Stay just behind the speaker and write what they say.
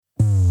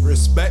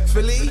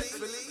Respectfully,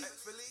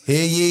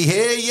 hear ye,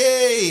 hear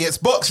ye. It's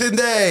Boxing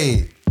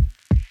Day.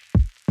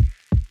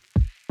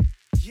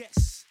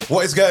 Yes.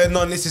 What is going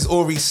on? This is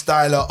Ori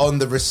Styler on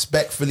the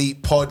Respectfully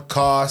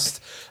podcast.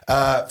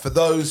 For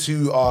those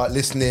who are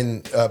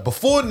listening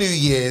before New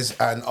Year's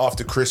and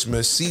after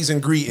Christmas, season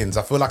greetings.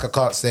 I feel like I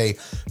can't say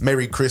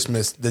Merry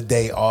Christmas the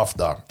day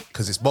after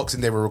because it's Boxing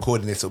Day. We're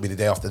recording this. It'll be the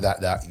day after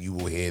that you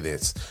will hear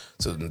this.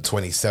 So the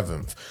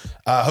 27th.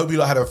 I hope you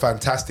lot had a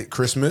fantastic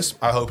Christmas.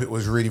 I hope it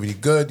was really, really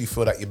good. You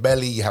filled out your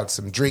belly. You had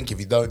some drink. If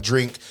you don't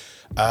drink,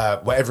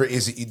 whatever it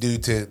is that you do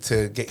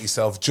to get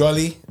yourself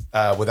jolly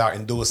without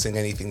endorsing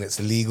anything that's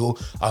illegal,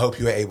 I hope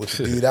you were able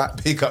to do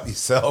that. Pick up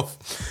yourself.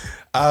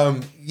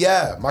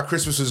 Yeah, my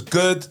Christmas was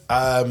good.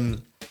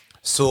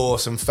 Saw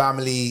some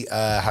family,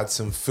 had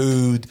some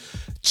food,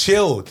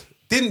 chilled.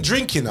 Didn't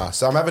drink enough,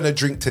 so I'm having a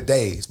drink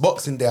today. It's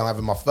Boxing Day. I'm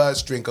having my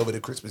first drink over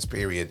the Christmas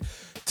period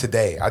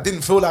today. I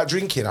didn't feel like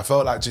drinking. I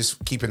felt like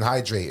just keeping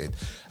hydrated.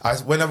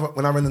 When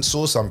I went and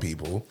saw some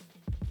people,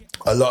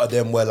 a lot of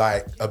them were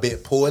like a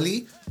bit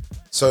poorly.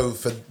 So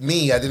for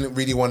me, I didn't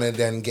really want to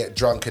then get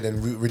drunk and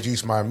then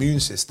reduce my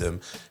immune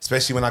system,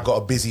 especially when I got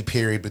a busy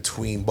period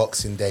between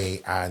Boxing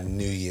Day and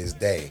New Year's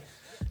Day.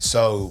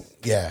 So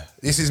yeah,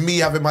 this is me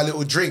having my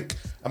little drink.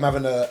 I'm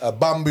having a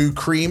bamboo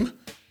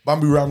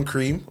rum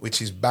cream,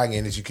 which is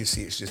banging. As you can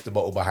see, it's just the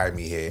bottle behind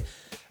me here.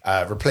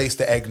 Replace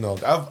the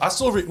eggnog. I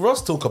saw Rick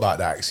Ross talk about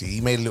that actually.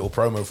 He made a little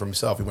promo for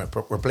himself. He went,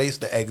 replace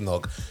the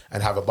eggnog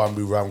and have a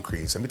bamboo rum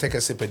cream. So let me take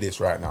a sip of this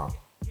right now.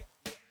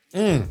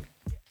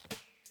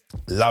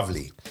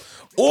 Lovely.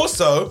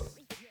 Also,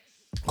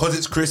 because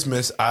it's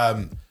Christmas,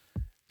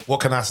 what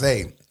can I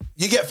say?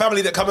 You get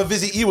family that come and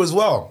visit you as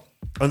well.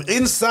 And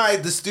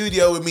inside the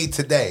studio with me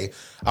today,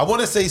 I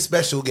want to say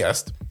special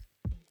guest,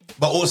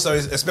 but also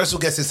a special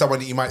guest is someone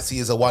that you might see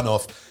as a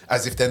one-off,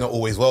 as if they're not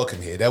always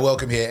welcome here. They're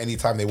welcome here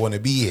anytime they want to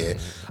be here.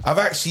 I've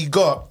actually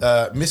got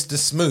Mr.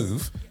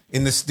 Smooth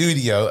in the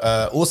studio,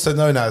 also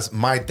known as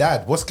my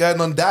dad. What's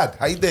going on, Dad?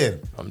 How you doing?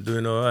 I'm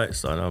doing all right,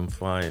 son. I'm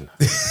fine.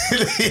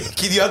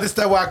 Can you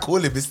understand why I call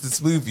him Mr.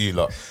 Smooth, you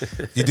lot?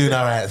 You're doing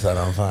all right, son.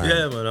 I'm fine.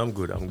 Yeah, man. I'm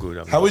good.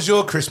 How was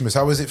your Christmas?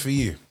 How was it for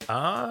you?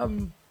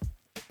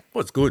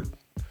 What's good?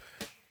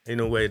 In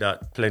a way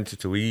that plenty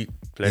to eat,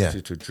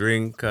 plenty to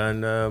drink,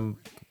 and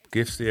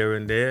gifts here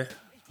and there.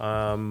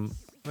 Yeah,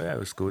 it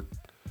was good.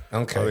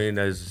 Okay. I mean,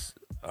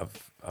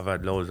 I've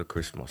had loads of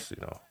Christmas,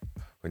 you know.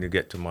 When you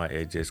get to my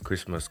age,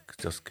 Christmas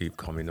just keep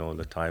coming all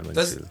the time.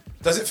 Does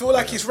it feel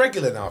like it's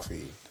regular now for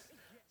you?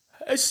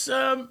 It's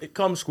it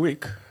comes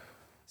quick.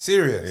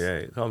 Serious? Yeah,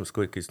 it comes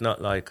quick. It's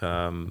not like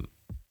I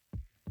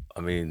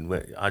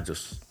mean, I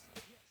just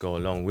go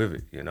along with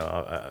it. You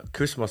know,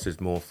 Christmas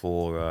is more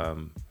for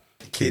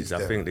kids.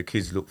 I think the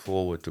kids look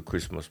forward to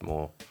Christmas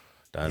more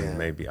than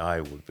maybe I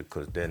would,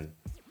 because then,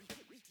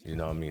 you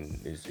know what I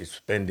mean, it's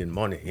spending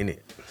money,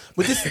 innit?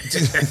 But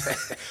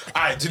this,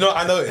 all right, do you know what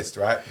I noticed,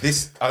 right?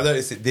 I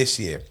noticed it this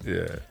year.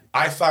 Yeah.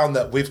 I found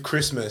that with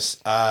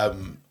Christmas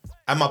and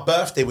my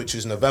birthday, which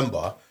was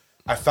November,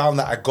 I found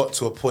that I got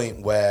to a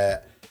point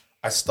where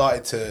I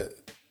started to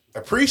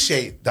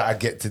appreciate that I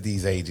get to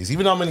these ages.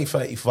 Even though I'm only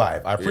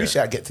 35, I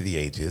appreciate I get to the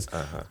ages.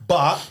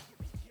 But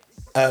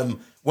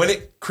when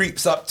it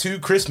creeps up to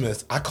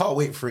Christmas, I can't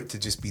wait for it to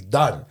just be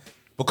done.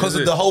 Because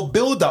of the whole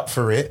build-up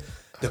for it,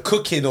 the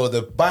cooking or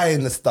the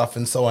buying the stuff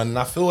and so on. And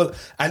I feel,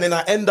 and then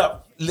I end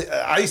up,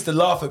 I used to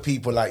laugh at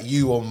people like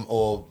you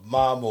or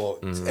mum or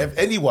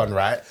anyone,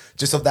 right?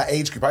 Just of that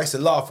age group. I used to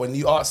laugh when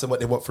you ask them what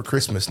they want for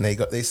Christmas and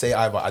they say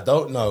either, I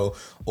don't know,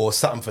 or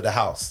something for the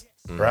house.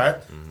 Right?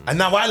 And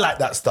now I like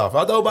that stuff.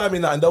 I don't buy me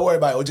nothing, don't worry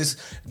about it, or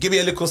just give me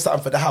a little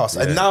something for the house.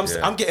 And now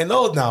I'm getting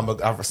old now,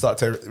 I've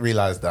started to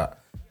realise that.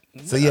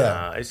 So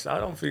yeah. I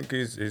don't think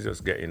he's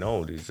just getting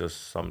old. It's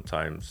just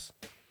sometimes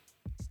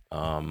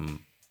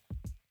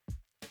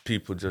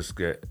people just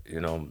get,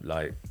 you know,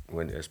 like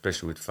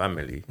especially with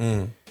family,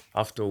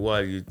 after a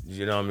while,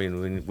 you know what I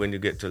mean, when you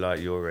get to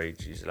like your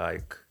age, it's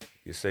like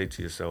you say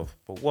to yourself,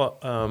 but what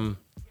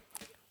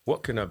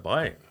can I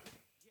buy him?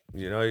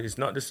 You know, it's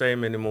not the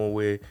same anymore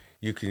where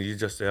you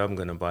just say, I'm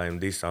gonna buy him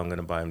this, I'm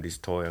gonna buy him this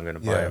toy, I'm gonna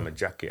buy him a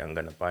jacket, I'm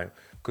gonna buy him,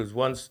 because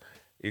once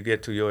you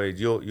get to your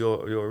age,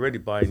 you're already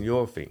buying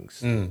your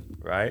things,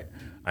 right?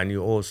 And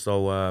you're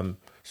also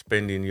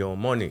spending your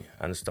money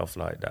and stuff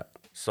like that.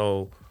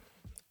 So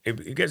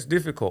it gets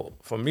difficult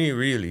for me,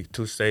 really,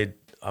 to say,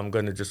 I'm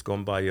going to just go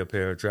and buy you a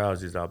pair of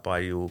trousers, I'll buy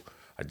you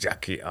a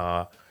jacket,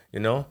 you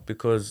know,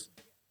 because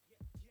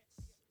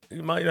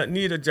you might not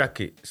need a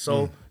jacket.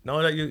 So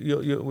now that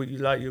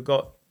you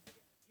got,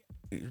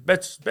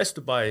 it's best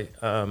to buy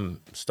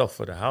stuff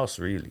for the house,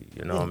 really,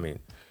 you know what I mean?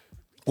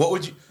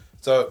 What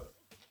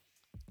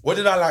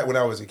did I like when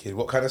I was a kid?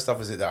 What kind of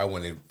stuff is it that I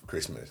wanted for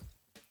Christmas?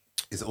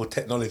 It's all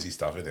technology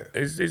stuff, isn't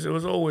it? It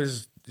was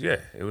always,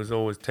 it was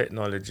always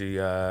technology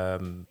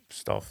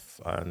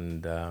stuff,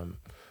 and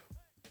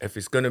if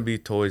it's gonna be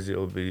toys,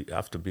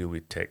 have to be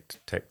with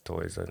tech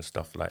toys and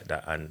stuff like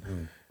that,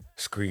 and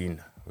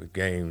screen. with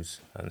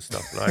games and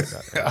stuff like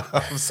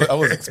that. I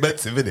was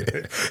expensive,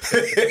 innit?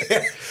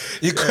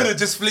 You could have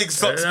just flicked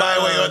socks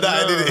my way on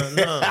that, didn't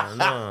it?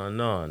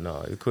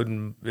 No. You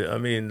couldn't. I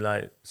mean,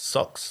 like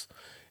socks,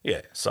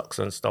 socks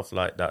and stuff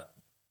like that.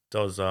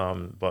 Does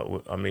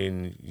but I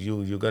mean,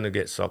 you're gonna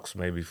get socks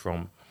maybe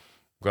from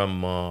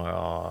grandma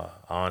or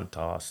aunt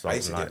or something. I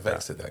used to like get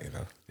vexed at that, you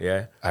know.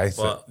 Yeah, I used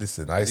to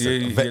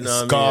you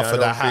know scarf for what I mean?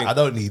 that hat. I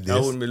don't need this. I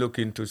wouldn't be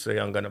looking to say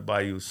I'm gonna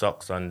buy you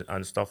socks and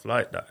stuff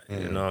like that.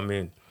 You know what I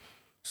mean?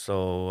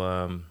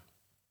 So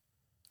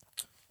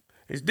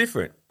it's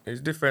different. It's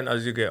different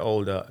as you get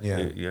older. Yeah.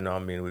 You know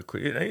what I mean?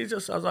 It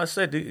just, as I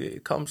said,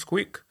 it comes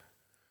quick.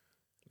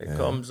 It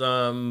comes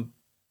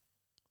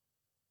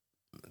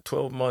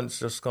 12 months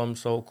just come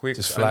so quick.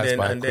 Just flies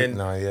by quick then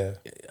now, yeah.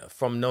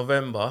 from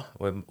November,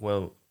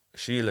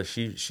 Sheila,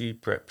 she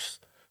preps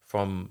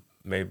from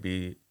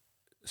maybe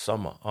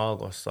summer,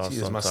 August or She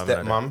is sometime my like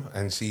that. stepmom,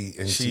 and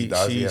she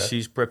does, yeah.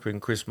 She's prepping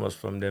Christmas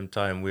from them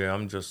time where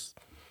I'm just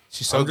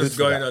She's good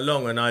going that.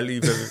 along, and I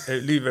leave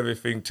leave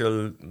everything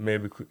till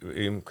maybe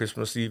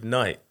Christmas Eve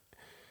night.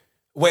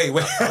 Wait.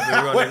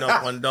 I'll be running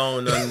up and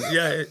down, and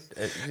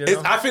you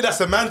know. I think that's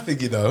a man thing,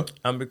 you know.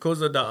 And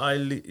because of that,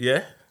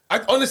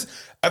 I honestly,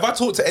 if I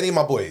talk to any of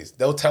my boys,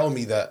 they'll tell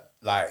me that,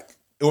 like,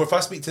 or if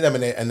I speak to them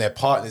and their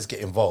partners get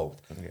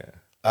involved. Yeah.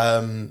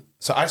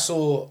 So I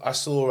saw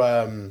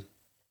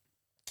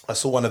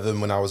one of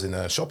them when I was in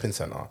a shopping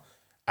center,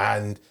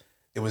 and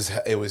it was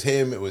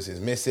him, it was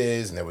his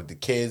missus, and there were the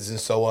kids and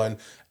so on.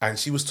 And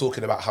she was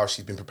talking about how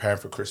she's been preparing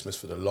for Christmas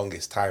for the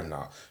longest time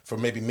now,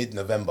 from maybe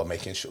mid-November,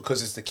 making sure,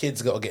 because it's the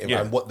kids got to get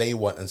involved and what they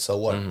want and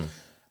so on. Mm-hmm.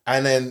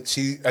 And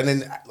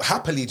then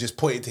happily just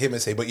pointed to him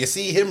and say, but you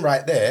see him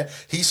right there,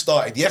 he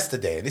started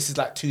yesterday, and this is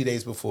like 2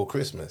 days before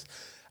Christmas.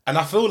 And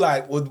I feel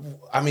like,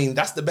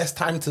 that's the best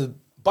time to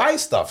buy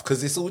stuff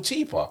because it's all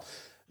cheaper.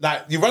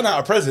 Like, you run out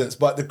of presents,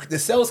 but the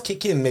sales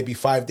kick in maybe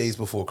 5 days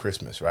before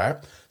Christmas, right?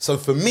 So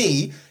for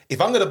me, if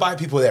I'm going to buy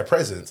people their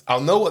presents,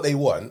 I'll know what they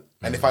want.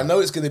 And if I know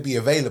it's going to be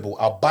available,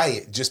 I'll buy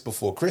it just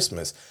before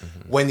Christmas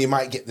when you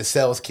might get the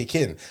sales kick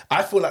in.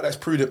 I feel like that's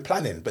prudent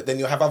planning, but then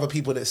you'll have other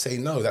people that say,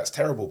 no, that's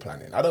terrible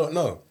planning. I don't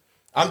know.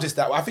 I'm just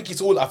that. I think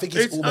it's all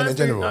men in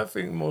general. I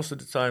think most of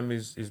the time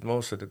is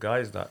most of the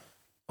guys that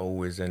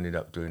always ended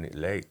up doing it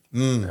late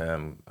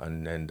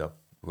and end up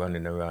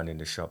running around in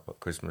the shop at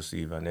Christmas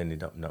Eve and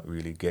ended up not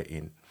really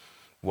getting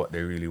what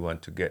they really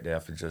want to get. They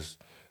have to just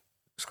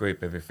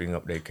scrape everything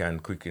up they can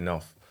quick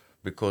enough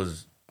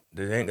because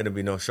there ain't going to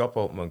be no shop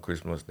open on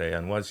Christmas Day.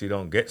 And once you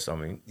don't get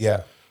something,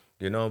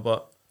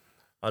 but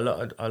a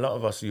lot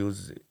of us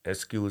use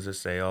excuses,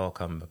 say, "Oh,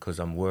 come because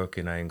I'm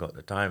working, I ain't got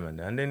the time,"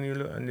 and then you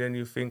look, and then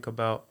you think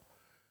about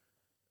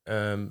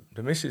the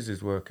missus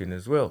is working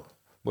as well.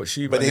 But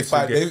they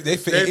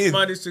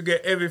managed to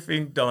get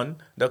everything done.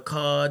 The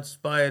cards,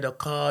 buy the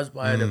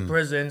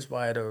presents,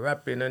 buy the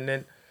wrapping. And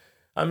then,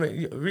 I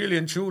mean, really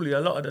and truly, a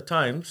lot of the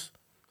times,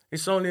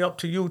 it's only up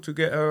to you to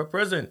get her a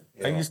present.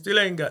 Yeah. And you still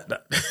ain't got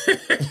that.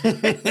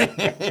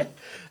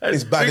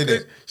 It's bad, isn't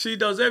it? She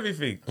does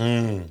everything.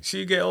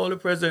 She get all the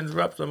presents,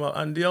 wraps them up.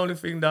 And the only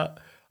thing that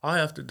I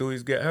have to do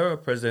is get her a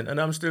present. And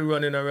I'm still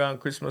running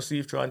around Christmas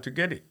Eve trying to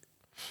get it.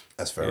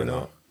 That's fair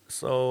enough.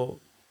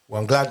 So... Well,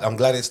 I'm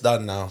glad it's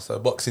done now. So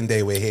Boxing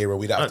Day we're here, and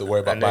we don't have to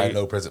worry about buying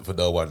no present for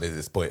no one at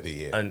this point of the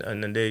year. And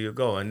then there you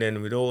go. And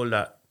then with all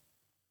that,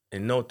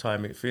 in no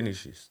time it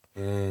finishes.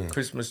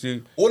 Christmas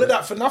Eve. All of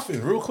that for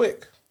nothing, real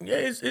quick.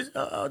 Yeah,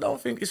 I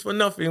don't think it's for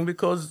nothing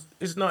because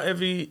it's not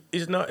every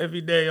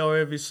day or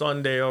every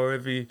Sunday or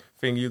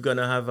everything you're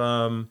gonna have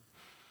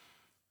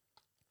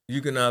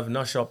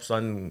nush-ups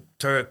and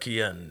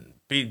turkey and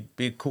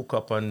big cook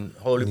up and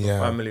whole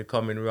family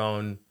coming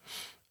round.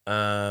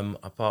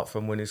 Apart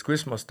from when it's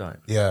Christmas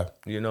time. Yeah.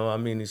 You know, I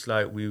mean, it's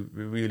like we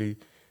really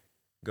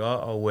go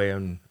out our way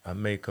and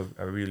make a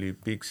really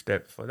big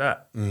step for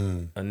that.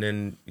 And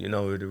then,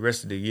 the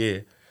rest of the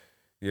year,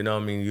 I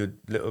mean, you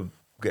little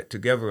get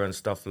together and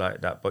stuff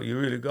like that, but you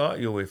really go out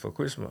your way for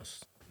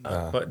Christmas.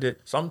 But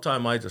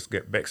sometimes I just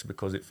get vexed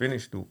because it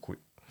finished too quick.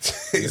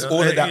 It's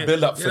all of that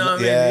build up for what I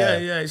mean?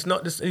 Yeah. It's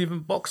not just even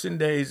Boxing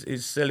Day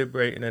is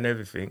celebrating and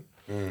everything.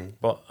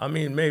 But I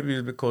mean, maybe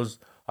it's because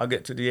I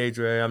get to the age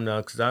where I am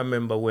now, because I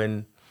remember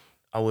when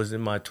I was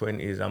in my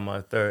 20s and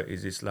my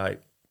 30s, it's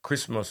like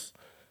Christmas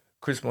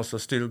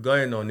was still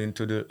going on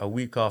into a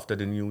week after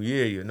the New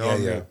Year, you know what I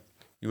mean?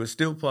 You were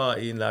still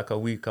partying like a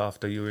week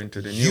after you were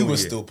into the New Year. You were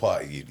still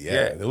partying,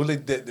 yeah.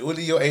 All of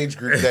your age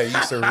group there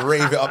used to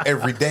rave it up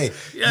every day.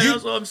 Yeah,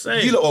 that's what I'm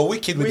saying. You lot are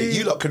wicked with it.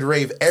 You lot could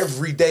rave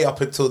every day up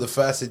until the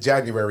 1st of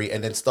January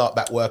and then start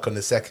back work on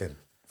the 2nd.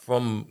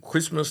 From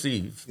Christmas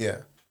Eve,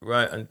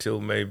 right until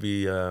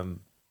maybe...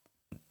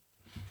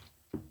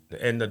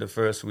 the end of the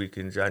first week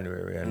in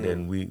January, and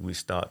then we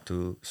start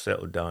to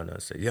settle down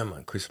and say, yeah,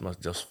 man, Christmas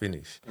just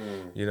finished.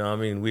 You know what I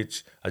mean?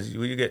 Which, as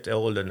you get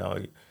older now,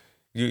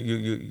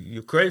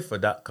 you crave for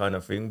that kind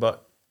of thing,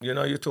 but,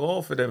 you're too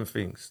old for them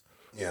things.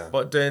 Yeah.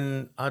 But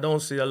then I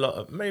don't see a lot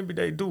of, maybe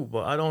they do,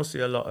 but I don't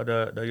see a lot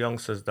of the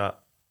youngsters that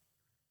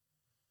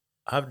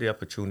have the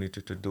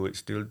opportunity to do it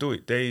still do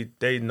it.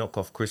 They knock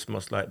off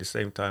Christmas like the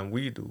same time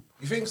we do.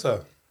 You think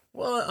so?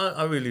 Well,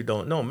 I really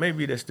don't know.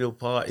 Maybe they're still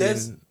partying.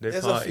 They're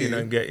there's a partying few.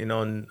 and getting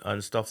on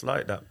and stuff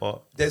like that.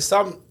 But There's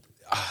some.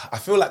 I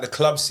feel like the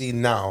club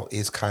scene now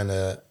is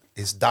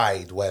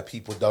died, where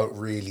people don't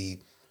really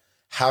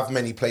have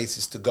many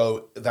places to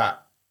go.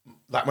 That,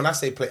 like, when I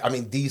say play, I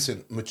mean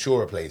decent,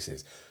 mature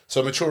places.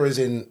 So mature is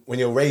in, when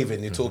you're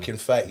raving, you're talking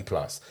 30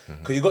 plus.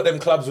 Because you got them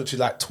clubs which are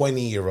like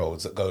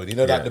 20-year-olds that go. You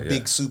know, like the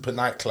big super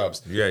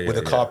nightclubs where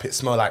the carpet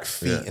smell like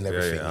feet and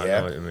everything. I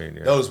know what you mean.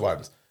 Yeah. Those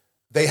ones.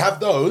 They have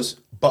those,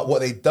 but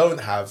what they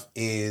don't have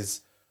is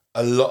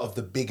a lot of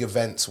the big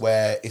events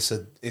where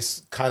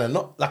it's kind of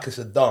not like it's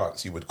a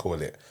dance, you would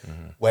call it,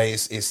 where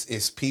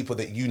it's people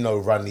that you know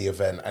run the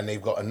event, and they've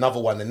got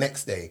another one the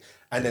next day,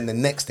 and then the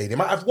next day they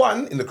might have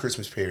one in the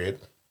Christmas period,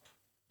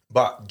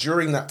 but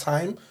during that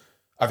time,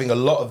 I think a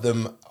lot of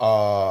them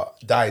are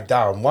died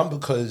down. One,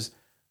 because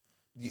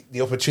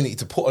the opportunity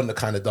to put on the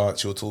kind of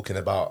dance you're talking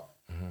about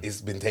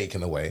has been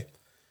taken away.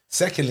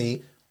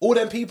 Secondly, all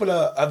them people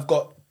have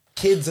got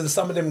kids, and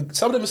some of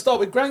them start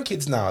with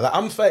grandkids now. Like,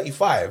 I'm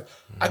 35.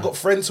 I got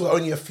friends who are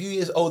only a few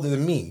years older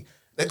than me.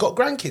 They got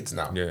grandkids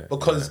now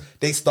because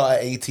they start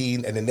at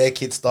 18, and then their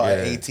kids start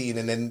at 18,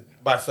 and then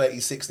by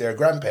 36 they're a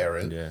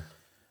grandparent. Yeah,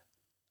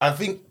 I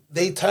think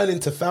they turn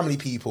into family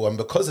people, and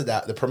because of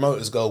that, the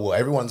promoters go, well,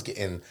 everyone's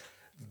getting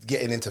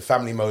into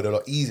family mode a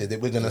lot easier.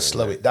 That we're going to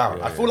slow it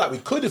down. I feel like we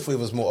could if there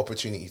was more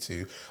opportunity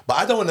to, but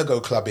I don't want to go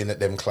clubbing at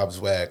them clubs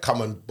where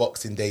come on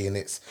Boxing Day and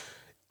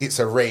it's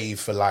a rave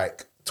for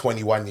like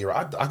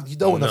 21-year-old. You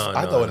don't want to.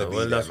 I don't want to be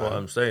well, there. That's what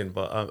I'm saying.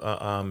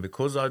 But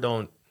because I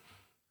don't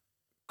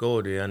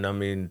go there, and I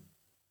mean,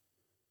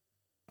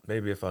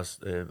 maybe if I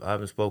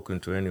haven't spoken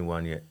to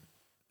anyone yet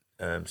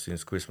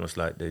since Christmas,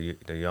 like the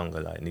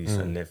younger, like niece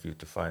and nephew,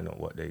 to find out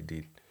what they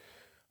did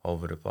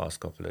over the past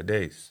couple of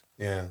days.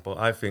 Yeah. But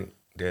I think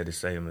they're the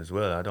same as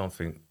well. I don't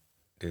think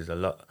there's a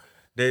lot.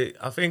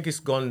 I think it's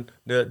gone.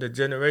 The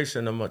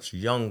generation are much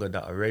younger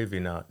that are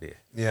raving out there.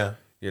 Yeah.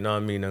 You know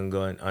what I mean? And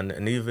going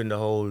and even the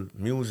whole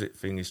music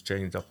thing has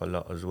changed up a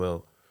lot as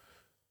well.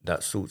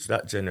 That suits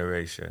that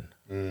generation.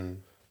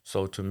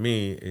 So to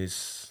me,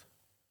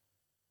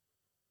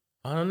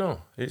 I don't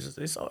know.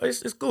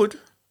 It's good.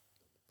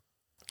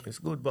 It's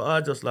good, but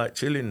I just like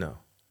chilling now.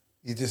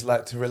 You just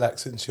like to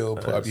relax and chill,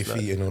 put up your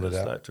feet and all of that.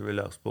 I just like to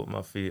relax, put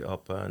my feet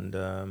up,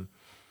 and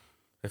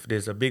if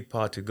there's a big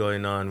party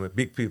going on, with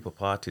big people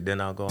party,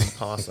 then I'll go and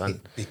pass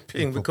and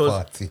thing, because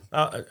party.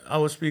 I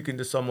was speaking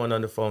to someone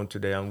on the phone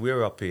today, and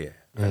we're up here,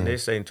 and they're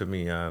saying to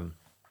me,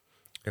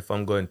 if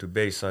I'm going to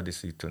Bass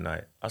Odyssey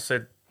tonight. I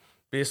said,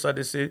 Bass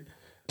Odyssey?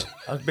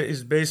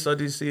 Is Bass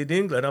Odyssey in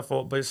England? I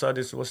thought Bass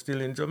Odyssey was still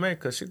in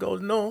Jamaica. She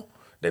goes, no,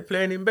 they're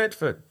playing in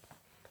Bedford.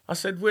 I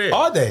said, where?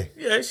 Are they?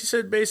 Yeah, she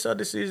said Bass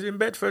Odyssey is in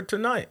Bedford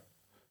tonight.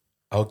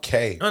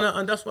 Okay.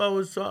 And that's why I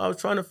was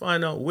trying to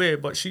find out where,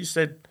 but she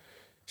said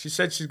she's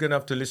going to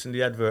have to listen to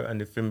the advert and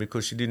the film,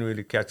 because she didn't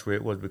really catch where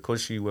it was,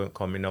 because she weren't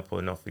coming up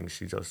or nothing.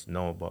 She just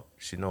know, but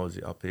she knows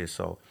it up here.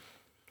 So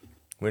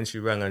when she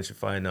rang and she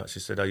found out, she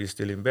said, are you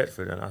still in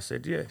Bedford? And I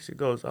said, yeah. She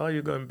goes, are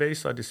you going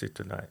Bass Odyssey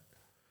tonight?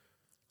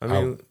 I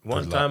mean,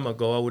 one time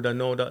ago, I would have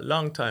known that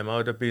long time. I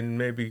would have been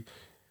maybe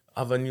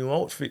have a new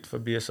outfit for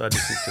Bass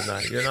Odyssey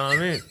tonight. You know what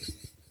I mean?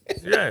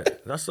 Yeah,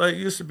 that's like it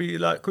used to be,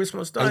 like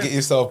Christmas time. And get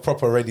yourself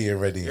proper ready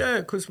already.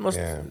 Yeah, Christmas.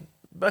 Yeah.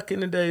 Back in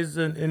the days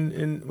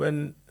in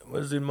when I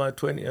was in my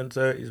 20s and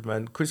 30s,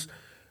 man,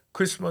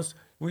 Christmas,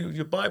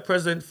 you buy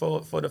present for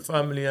the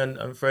family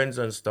and friends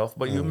and stuff,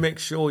 but you make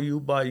sure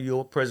you buy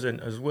your present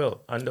as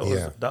well. And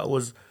that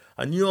was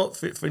a new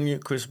outfit for New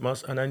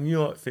Christmas and a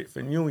new outfit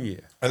for New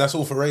Year. And that's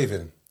all for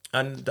raving?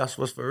 And that's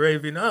what's for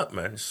raving out,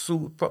 man.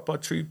 Suit, proper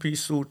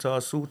 3-piece suit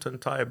and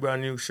tie,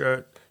 brand new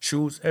shirt,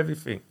 shoes,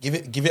 everything. Give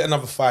it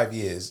another 5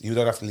 years. You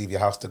don't have to leave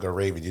your house to go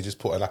raving. You just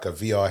put on like a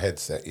VR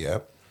headset, yeah?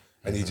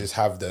 And you just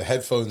have the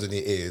headphones in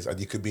your ears, and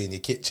you could be in your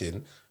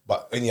kitchen,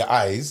 but in your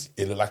eyes,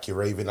 it look like you're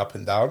raving up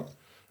and down.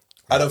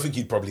 I don't think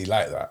you'd probably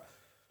like that.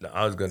 No,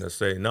 I was going to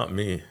say, not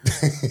me.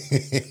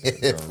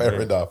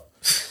 Fair enough.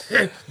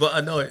 But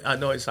I know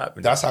it's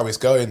happening. That's how it's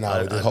going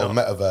now with the whole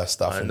metaverse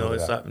stuff. I know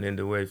it's happening,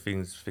 the way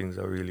things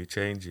are really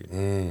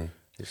changing.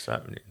 It's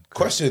happening.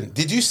 Question,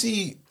 did you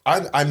see,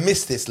 I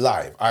missed this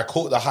live. I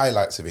caught the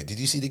highlights of it. Did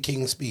you see the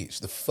King's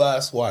speech? The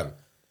first one?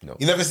 No.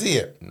 You never see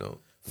it? No.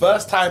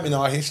 First time in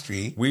our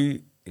history.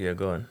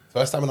 Go on.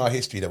 First time in our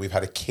history that we've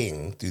had a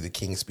king do the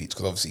King's speech,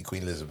 because obviously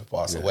Queen Elizabeth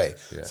passed away.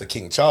 Yeah. So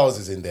King Charles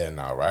is in there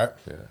now, right?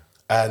 Yeah.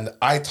 And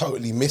I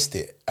totally missed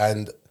it.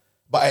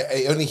 But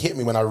it only hit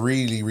me when I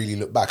really, really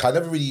looked back. I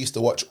never really used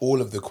to watch all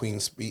of the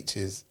Queen's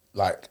speeches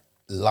like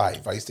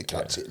live. I used to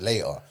catch it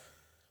later.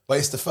 But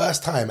it's the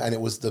first time, and it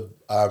was the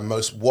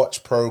most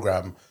watched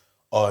program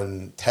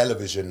on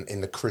television in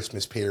the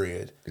Christmas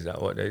period. Is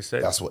that what they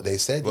said? That's what they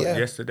said, yeah.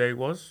 Yesterday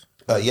was?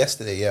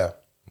 Yesterday, yeah.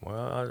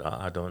 Well,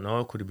 I don't know.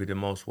 It could have been the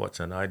most watched,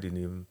 and I didn't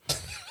even...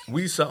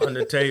 We sat on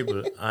the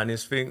table, and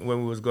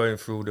when we was going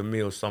through the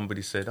meal,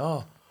 somebody said,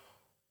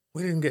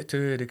 we didn't get to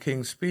hear the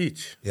King's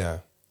speech. Yeah.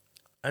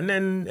 And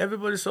then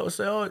everybody sort of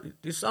say, "Oh,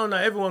 it sounds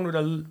like everyone would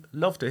have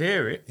loved to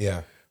hear it."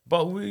 Yeah.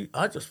 But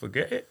I just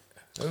forget it.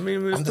 I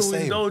mean, we're I'm the still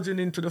same. indulging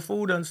into the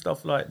food and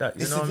stuff like that.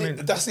 You know what I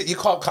mean? That's it. You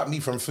can't cut me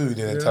from food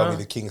and then tell me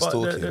the king's But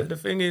talking. the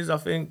thing is, I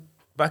think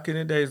back in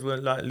the days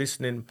when like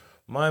listening,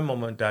 my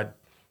mum and dad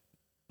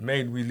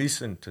made we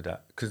listen to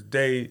that because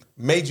they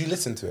Made you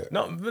listen to it?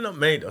 not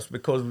made us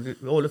because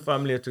all the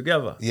family are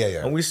together.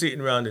 Yeah. And we're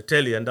sitting around the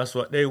telly and that's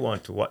what they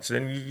want to watch.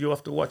 Then you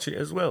have to watch it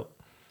as well.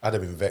 I'd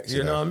have been vexed.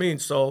 You know what I mean?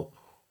 So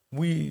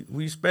we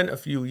spent a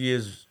few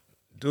years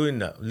doing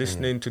that,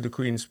 listening to the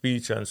Queen's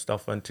speech and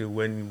stuff until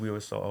when we were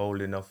sort of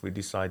old enough, we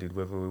decided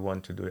whether we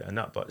want to do it and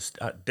that. But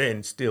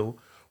then still,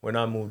 when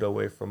I moved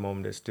away from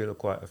home, there's still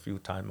quite a few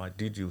times I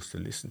did used to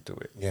listen to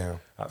it. Yeah.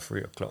 At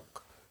 3:00,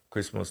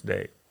 Christmas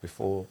Day,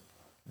 before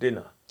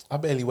dinner. I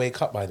barely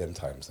wake up by them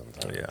times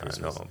sometimes. Yeah, I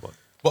know. But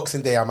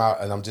Boxing Day, I'm out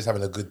and I'm just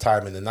having a good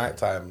time in the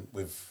nighttime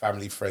with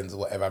family, friends, or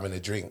whatever, having a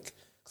drink.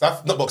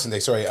 Not Boxing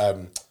Day, sorry,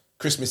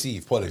 Christmas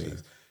Eve, apologies.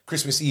 Yeah.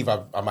 Christmas Eve,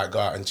 I might go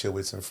out and chill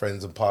with some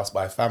friends and pass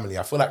by family.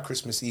 I feel like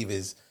Christmas Eve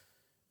is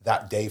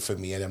that day for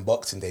me and then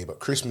Boxing Day. But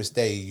Christmas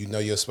Day, you know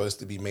you're supposed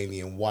to be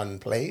mainly in one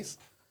place.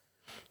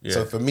 Yeah.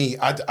 So for me,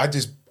 I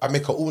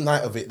make an all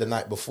night of it the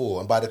night before.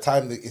 And by the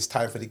time that it's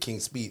time for the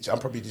King's speech, I'm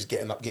probably just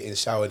getting up, getting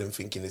showered and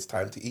thinking it's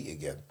time to eat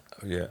again.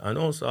 Yeah, and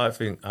also I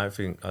think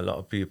a lot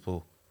of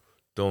people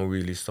don't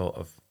really sort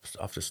of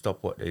have to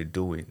stop what they're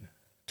doing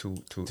to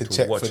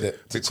watch it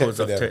because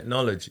of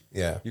technology.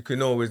 Yeah. You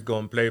can always go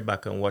and play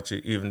back and watch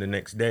it even the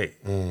next day,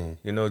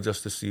 you know,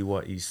 just to see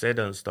what he said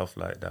and stuff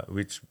like that,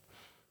 which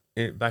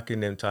back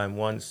in them time,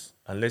 once,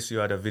 unless you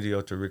had a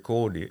video to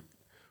record it,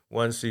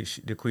 once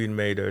the Queen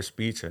made her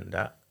speech and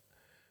that,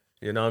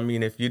 you know what I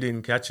mean, if you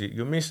didn't catch it,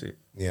 you miss it.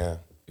 Yeah.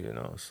 You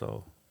know,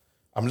 so.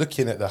 I'm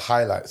looking at the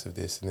highlights of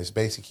this and it's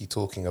basically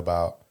talking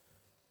about,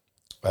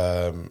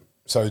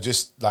 so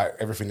just like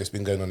everything that's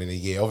been going on in a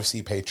year,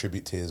 obviously he paid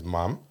tribute to his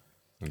mum,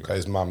 because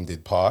his mum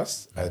did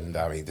pass, and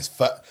I mean, this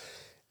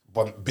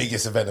one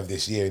biggest event of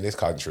this year in this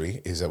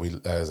country is that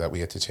we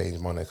had to change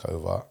monarch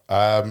over.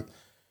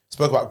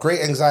 Spoke about great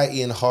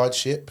anxiety and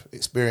hardship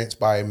experienced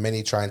by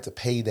many trying to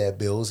pay their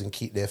bills and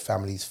keep their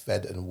families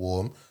fed and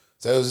warm.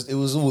 So it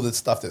was all the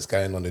stuff that's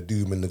going on, the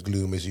doom and the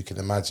gloom, as you can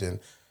imagine.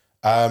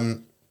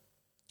 And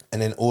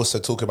then also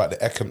talking about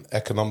the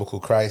economical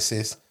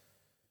crisis.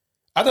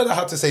 I don't know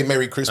how to say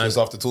Merry Christmas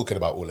after talking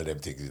about all of them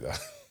things. You know?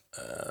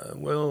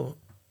 Well,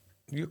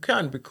 you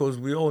can, because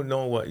we all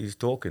know what he's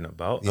talking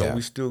about, and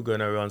we're still going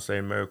around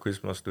saying Merry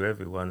Christmas to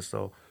everyone.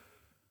 So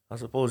I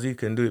suppose he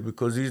can do it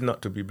because he's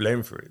not to be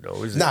blamed for it,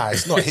 though, is it? Nah,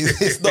 it's not.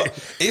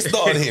 It's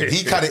not on him.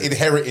 He kind of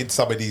inherited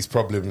some of these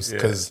problems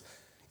because,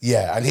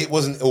 and it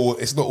wasn't all.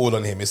 It's not all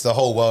on him. It's the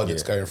whole world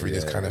that's going through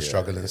this kind of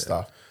struggle and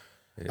stuff.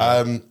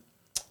 Yeah.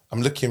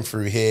 I'm looking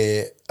through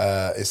here.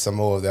 Is some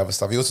more of the other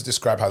stuff. He also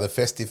described how the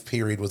festive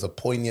period was a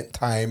poignant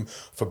time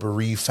for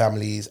bereaved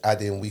families,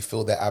 adding, "We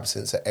feel their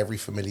absence at every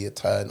familiar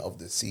turn of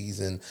the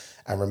season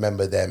and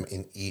remember them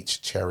in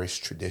each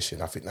cherished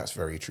tradition." I think that's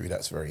very true.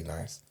 That's very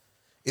nice.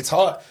 It's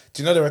hard.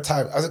 Do you know there are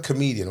times, as a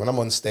comedian, when I'm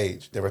on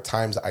stage, there are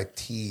times that I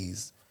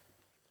tease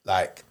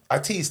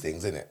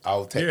things, innit?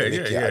 I'll take the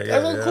mickey out.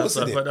 Of course,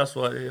 but that's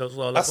what it was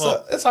all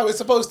about. That's how it's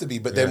supposed to be.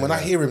 But then when I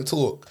hear him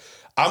talk,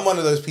 I'm one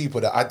of those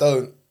people that I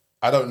don't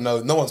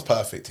know. No one's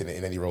perfect in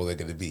any role they're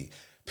going to be.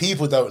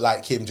 People don't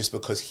like him just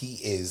because he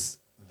is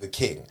the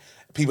king.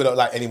 People don't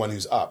like anyone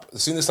who's up.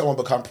 As soon as someone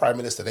becomes prime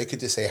minister, they could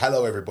just say,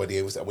 "Hello, everybody,"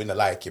 and we don't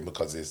like him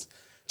because it's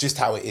just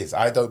how it is.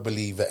 I don't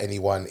believe that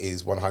anyone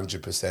is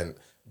 100%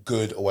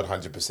 good or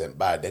 100%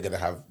 bad. They're going to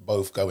have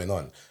both going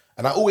on.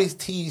 And I always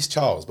tease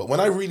Charles, but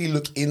when I really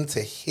look into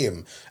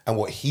him and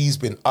what he's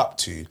been up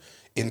to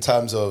in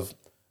terms of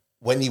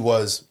when in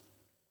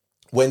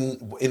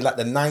like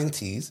the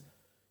 90s,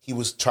 he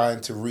was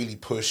trying to really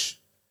push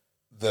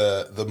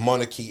the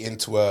monarchy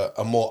into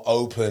a more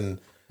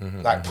open,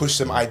 push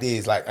some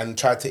ideas, and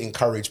try to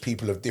encourage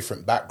people of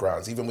different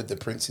backgrounds, even with the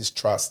Prince's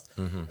Trust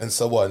and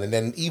so on. And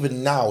then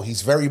even now,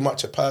 he's very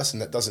much a person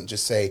that doesn't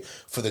just say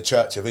for the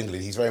Church of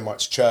England. He's very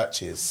much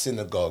churches,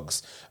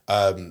 synagogues,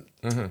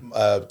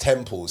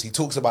 temples. He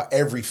talks about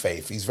every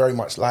faith. He's very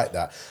much like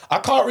that. I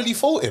can't really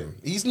fault him.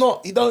 He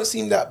don't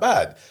seem that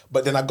bad.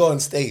 But then I go on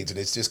stage and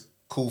it's just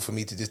cool for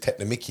me to just take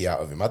the mickey out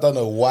of him. I don't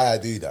know why I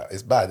do that.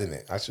 It's bad, isn't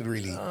it? I should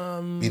really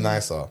be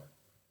nicer.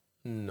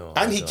 No.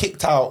 And he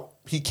kicked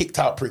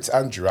out Prince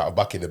Andrew out of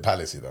Buckingham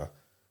Palace, you know.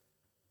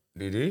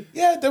 Did he?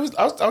 Yeah, there was.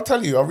 I'll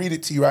tell you. I'll read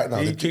it to you right now.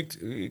 He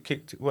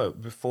kicked. Well,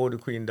 before the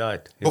Queen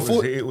died.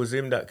 It was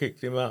him that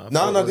kicked him out.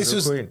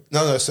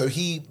 So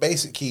he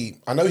basically,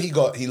 I know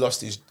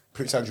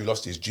Prince Andrew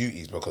lost his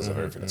duties because of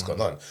everything that's gone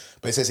on.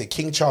 But it says here,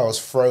 King Charles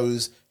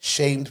froze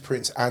shamed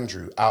Prince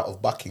Andrew out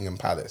of Buckingham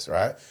Palace,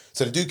 right?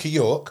 So the Duke of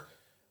York,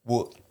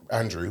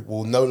 Andrew,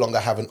 will no longer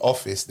have an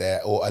office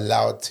there or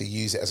allowed to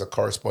use it as a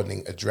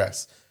corresponding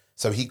address.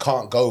 So he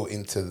can't go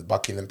into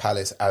Buckingham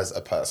Palace as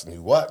a person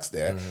who works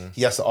there.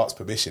 He has to ask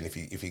permission if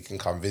he can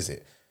come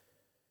visit.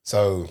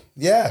 So,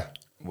 yeah.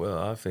 Well,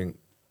 I think,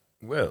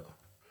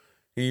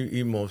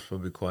 he most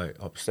probably quite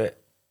upset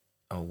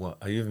what,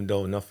 even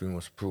though nothing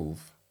was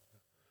proved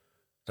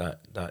that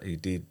he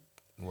did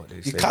what they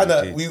You said kind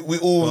of, he did. we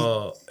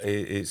all, But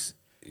it's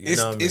you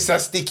know what I mean? it's a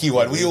sticky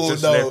one. We It all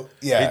just know,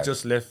 It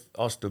just left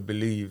us to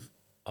believe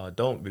or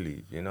don't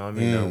believe, you know what I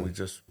mean? Mm. And we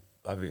just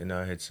have it in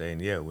our head saying,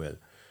 yeah, well,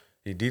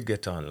 he did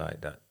get on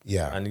like that.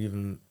 Yeah. And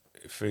even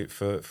for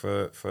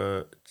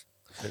the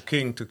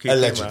king to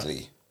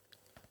allegedly.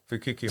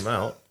 kick him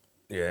out,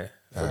 yeah.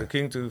 For the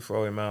king to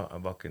throw him out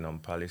of Buckingham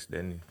Palace,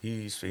 then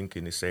he's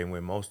thinking the same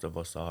way most of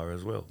us are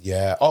as well.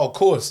 Yeah. Oh, of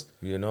course.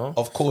 You know?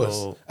 Of course.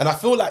 So, and I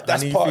feel like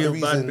that's and he part of the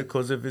feel bad reason.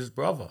 because of his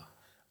brother.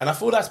 And I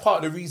feel that's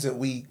part of the reason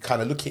we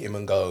kind of look at him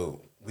and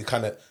go, we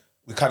kind of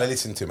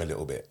listen to him a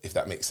little bit, if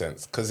that makes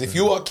sense. Because if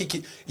you are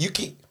kicking, you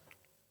kick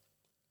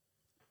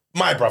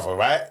my brother,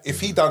 right? If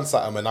he done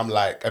something and I'm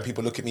like, and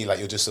people look at me like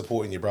you're just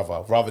supporting your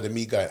brother, rather than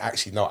me going,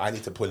 actually, no, I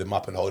need to pull him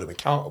up and hold him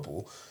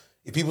accountable.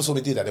 If people saw me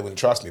do that, they wouldn't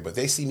trust me. But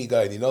they see me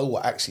going, you know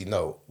what? Actually,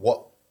 no,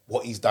 what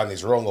he's done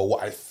is wrong, or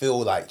what I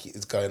feel like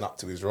is going up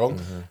to is wrong.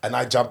 And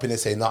I jump in and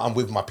say, no, I'm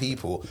with my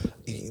people.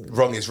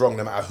 Wrong is wrong,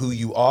 no matter who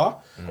you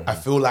are. I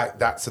feel like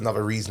that's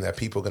another reason that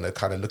people are going to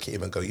kind of look at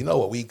him and go, you know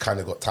what? We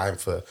kind of got time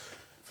for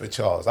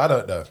Charles. I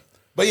don't know.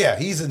 But yeah,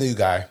 he's a new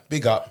guy.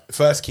 Big up.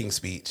 First King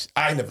speech.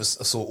 I never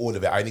saw all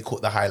of it. I only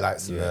caught the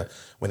highlights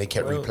when they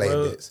kept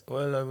replaying bits.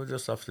 Well, I would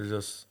just have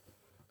to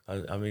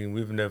I mean,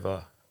 we've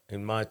never,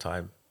 in my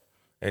time,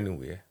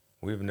 anyway,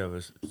 we've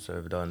never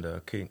served under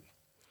a king.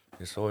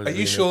 It's always Are you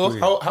been a sure?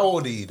 queen. How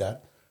old are you, Dad?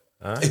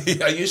 Huh?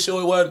 Are you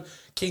sure it weren't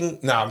King?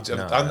 No, I'm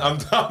just.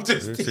 I'm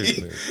just. This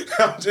is me.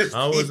 I'm just.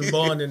 I was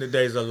born in the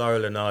days of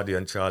Laurel and Hardy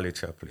and Charlie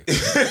Chaplin.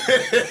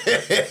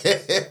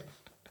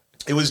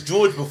 It was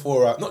George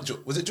before. Not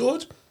George. Was it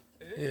George?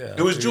 Yeah,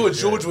 It was George.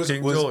 yeah. George was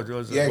King George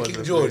was King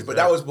the George. place, But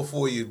yeah. that was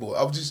before you. But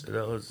I'm just.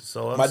 That was,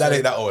 so My I'm dad saying-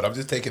 ain't that old. I'm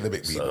just taking the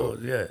big people. So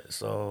yeah,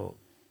 so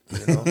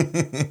you know,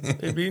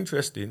 it'd be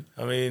interesting.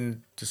 I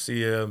mean, to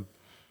see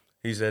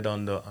his head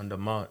on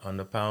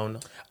the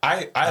pound.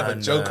 I have a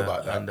and, joke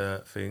about that. and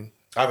the thing.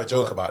 I have a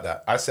joke about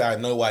that. I say I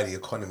know why the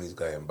economy is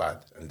going bad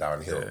and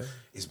downhill. Yeah.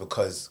 It's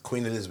because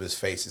Queen Elizabeth's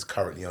face is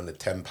currently on the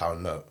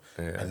 £10 note,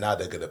 Yeah. and now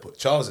they're going to put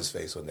Charles's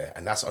face on there,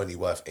 and that's only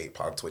worth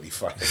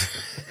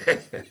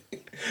 £8.25.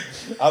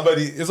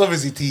 It's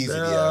obviously teasing,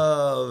 yeah.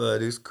 Oh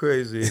man, it's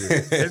crazy.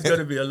 There's going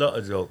to be a lot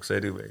of jokes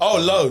anyway. Oh,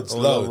 loads,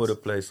 all loads. over the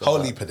place. Whole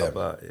about, heap of them.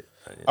 about it.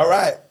 All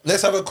right,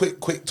 let's have a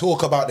quick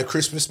talk about the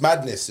Christmas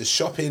madness, the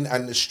shopping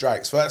and the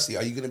strikes. Firstly,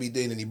 are you going to be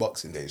doing any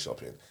Boxing Day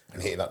shopping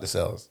and hitting up the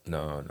sales?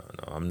 No.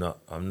 I'm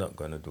not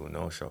going to do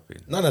no shopping.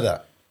 None of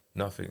that.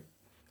 Nothing.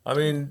 I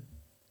mean,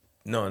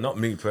 no, not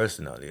me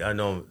personally. I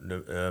know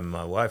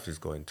my wife is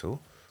going to,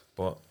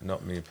 but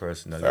not me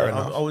personally. Fair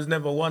enough. I was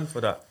never one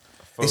for that.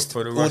 It's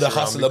For the all rush the around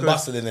hustle and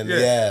because- bustling and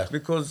yeah.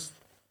 Because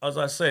as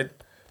I said,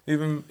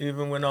 even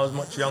when I was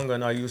much younger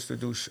and I used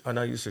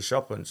to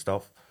shop and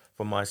stuff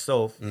for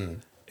myself.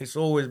 It's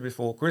always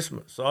before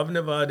Christmas, so I've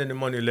never had any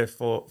money left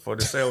for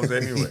the sales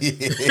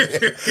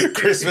anyway.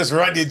 Christmas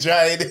running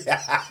dry.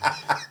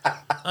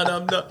 And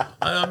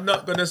I'm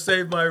not gonna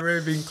save my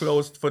raving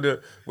clothes when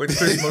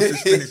Christmas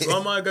is finished.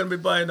 What am I gonna be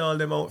buying all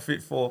them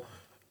outfit for?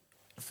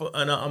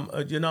 And I'm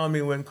you know what I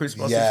mean, when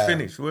Christmas Yeah. is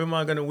finished, where am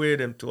I gonna wear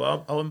them to?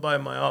 I'm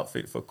buying my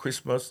outfit for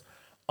Christmas,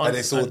 And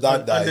it's all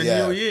done, and the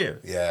yeah. New Year.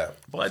 Yeah.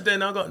 But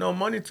then I got no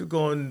money to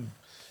go and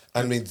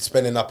I mean,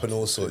 spending up and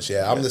all sorts.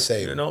 Yeah, I'm the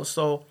same. you know.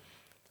 So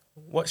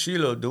what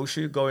she'll do,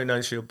 she'll go in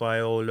and she'll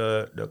buy all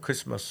the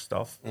Christmas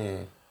stuff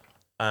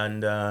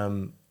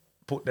and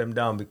put them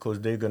down because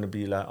they're gonna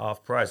be like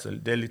half price. So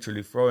they're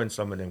literally throwing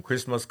some of them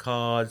Christmas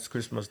cards,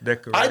 Christmas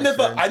decorations.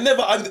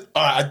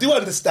 I do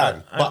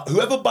understand, but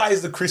whoever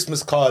buys the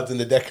Christmas cards and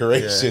the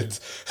decorations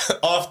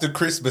after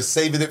Christmas,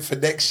 saving it for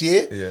next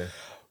year, Yeah.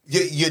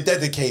 you're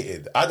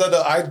dedicated. I don't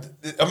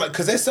know,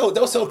 because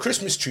they'll sell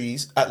Christmas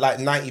trees at like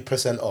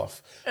 90%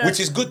 off, which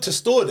is good to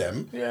store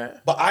them. Yeah.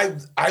 But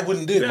I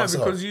wouldn't do it Yeah,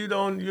 myself. because you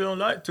don't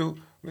like to.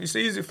 It's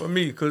easy for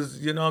me because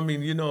you know what I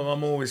mean. You know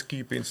I'm always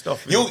keeping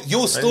stuff.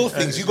 You'll store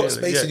things. You got yeah,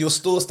 space yeah. and you'll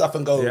store stuff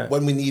and go Yeah.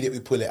 when we need it, we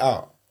pull it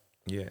out.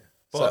 Yeah,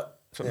 So, but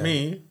for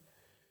me,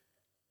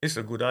 it's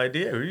a good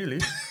idea,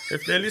 really.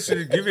 If they're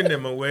literally giving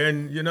them away,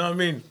 and you know what I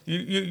mean,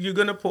 you're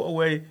gonna put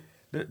away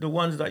the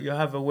ones that you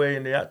have away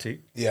in the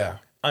attic Yeah.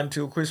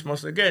 until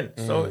Christmas again.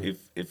 So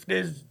if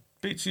there's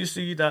bits you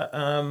see that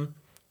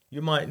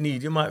you might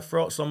need, you might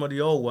throw out some of the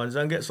old ones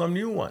and get some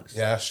new ones.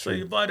 Yeah, that's So true.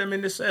 you buy them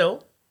in the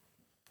sale.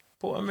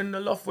 Put them in the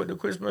loft with the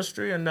Christmas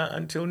tree and that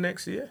until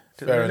next year,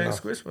 till Fair the enough. next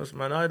Christmas,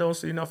 man. I don't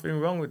see nothing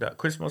wrong with that.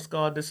 Christmas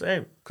card the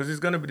same, because it's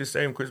going to be the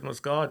same Christmas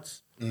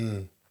cards.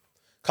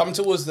 Come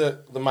towards the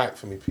mic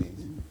for me, please.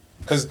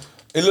 Because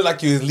it looked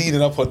like you was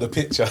leaning up on the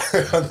picture.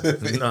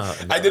 Nah,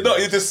 I did not.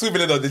 You're just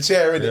swiveling on the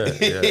chair,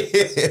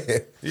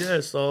 innit?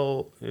 Yeah,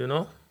 so, you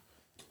know,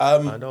 I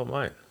don't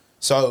mind.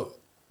 So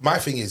my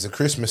thing is the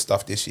Christmas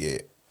stuff this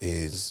year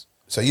is...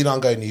 So you know I'm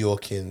going to New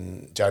York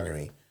in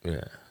January.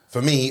 Yeah.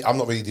 For me, I'm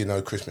not really doing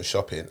no Christmas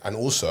shopping. And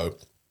also,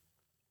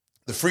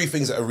 the three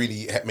things that are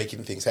really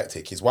making things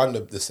hectic is one,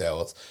 the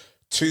sales,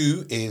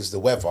 two is the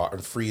weather,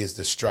 and three is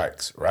the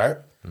strikes, right?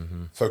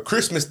 So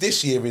Christmas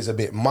this year is a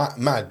bit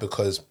mad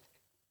because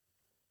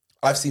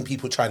I've seen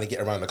people trying to get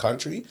around the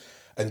country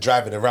and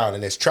driving around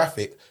and there's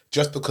traffic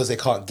just because they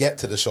can't get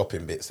to the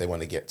shopping bits they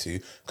want to get to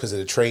because of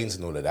the trains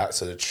and all of that.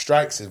 So the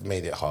strikes have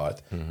made it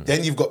hard.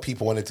 Then you've got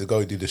people wanting to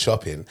go do the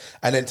shopping.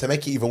 And then to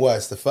make it even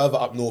worse, the further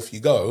up north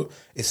you go,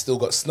 it's still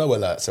got snow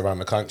alerts around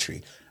the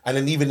country. And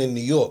then even in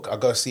New York, I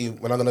go see,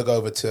 when I'm going to go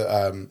over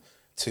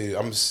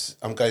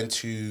I'm going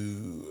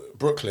to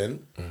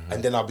Brooklyn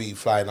and then I'll be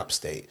flying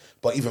upstate.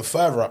 But even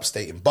further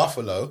upstate in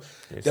Buffalo,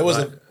 there was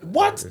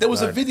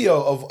a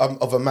video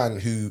of a man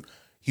who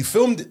he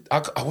filmed it.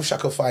 I wish I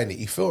could find it.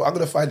 I'm going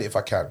to find it if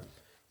I can.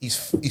 He's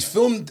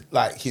filmed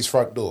like his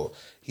front door.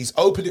 He's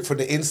opened it from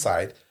the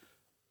inside.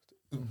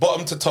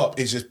 Bottom to top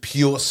is just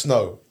pure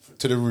snow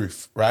to the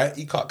roof, right?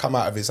 He can't come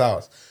out of his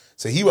house.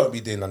 So he won't be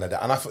doing none of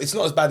that. And it's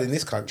not as bad in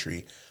this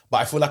country,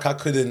 but I feel like I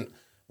couldn't,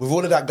 with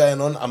all of that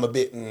going on, I'm a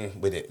bit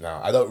with it now.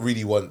 I don't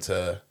really want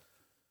to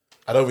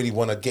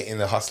get in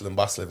the hustle and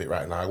bustle of it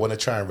right now. I want to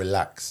try and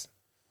relax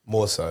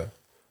more so.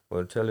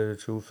 Well, tell you the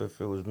truth, if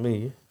it was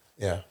me,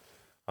 yeah,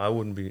 I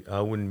wouldn't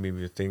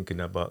be thinking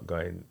about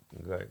going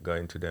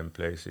to them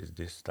places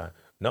this time.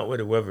 Not where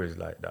the weather is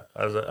like that.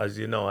 As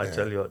you know, I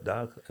tell you,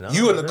 dog.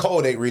 You and the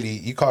cold ain't really,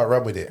 you can't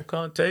run with it. You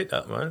can't take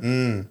that,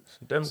 man.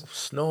 Them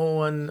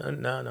snow and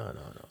no.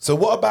 So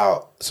what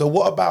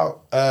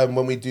about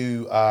when we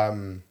do?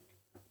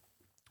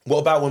 What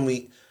about when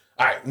we?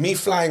 All right, me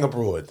flying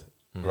abroad,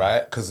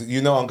 right? Because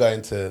you know I'm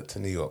going to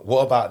New York.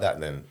 What about that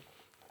then?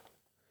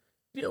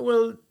 Yeah,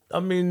 well, I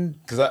mean,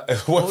 because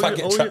what if I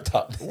get trapped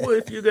up? Well,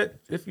 if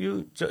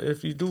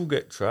you do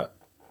get trapped,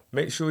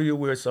 make sure you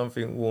wear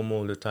something warm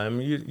all the time.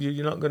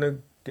 You're not gonna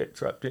get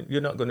trapped in. You're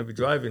not gonna be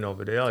driving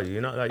over there, are you?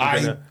 You're not like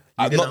you're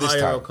gonna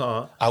hire a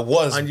car. I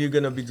was, and you're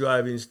gonna be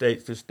driving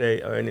state to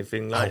state or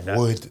anything like that. I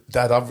would,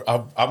 Dad.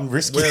 I'm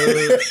risky.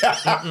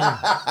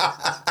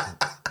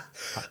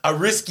 I'm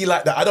risky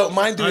like that. I don't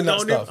mind doing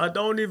that stuff. I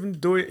don't even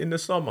do it in the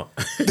summer.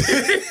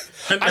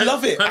 I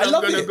love it. I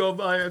love it. I'm gonna go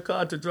buy a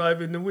car to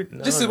drive in the winter.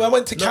 Listen, when I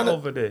went to Canada,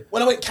 over there.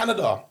 When I went to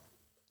Canada,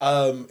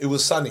 it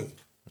was sunny,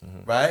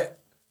 right?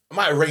 It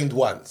might have rained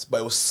once,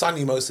 but it was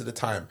sunny most of the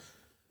time.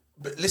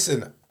 But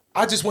listen,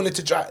 I just wanted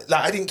to drive.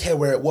 Like, I didn't care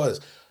where it was.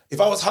 If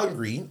I was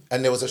hungry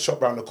and there was a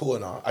shop around the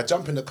corner, I'd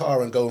jump in the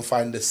car and go and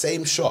find the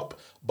same shop,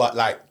 but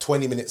like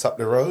 20 minutes up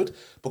the road,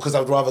 because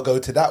I'd rather go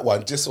to that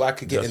one just so I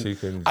could get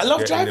in. I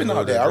love driving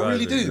out there. I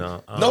really do.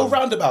 No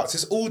roundabouts.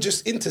 It's all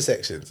just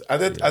intersections.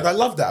 And I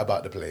love that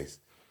about the place.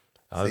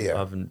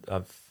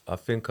 I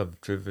think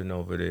I've driven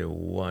over there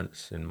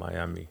once in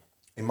Miami.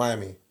 In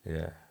Miami?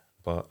 Yeah.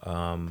 But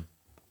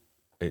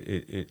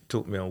it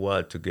took me a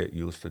while to get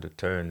used to the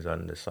turns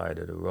on the side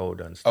of the road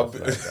and stuff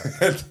like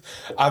that.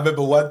 I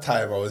remember one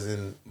time I was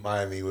in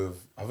Miami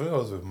I think I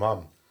was with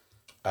Mum.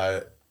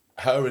 Her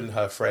and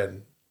her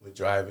friend were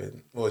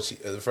driving. Well,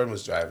 the friend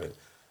was driving,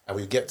 and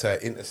we get to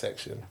an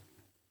intersection,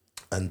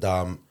 and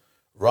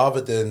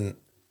rather than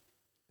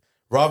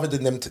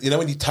them,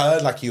 when you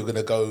turn like you're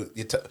gonna go.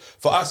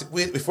 For us,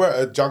 if we're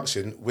at a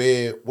junction,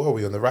 where are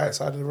we on the right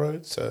side of the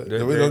road? So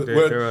they're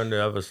on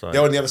the other side.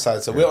 They're on the other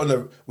side. So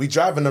we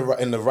drive in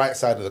the right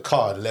side of the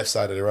car, the left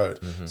side of the road.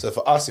 So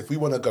for us, if we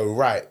want to go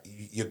right,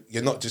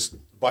 you're not just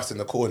busting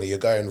the corner. You're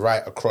going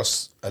right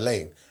across a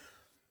lane.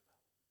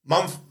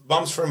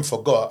 Mum's friend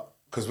forgot,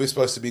 because we're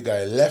supposed to be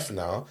going left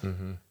now.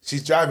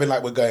 She's driving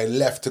like we're going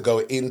left to go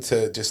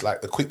into just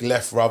like the quick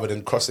left rather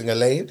than crossing a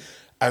lane,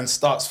 and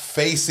starts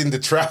facing the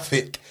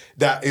traffic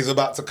that is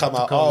about to come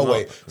out our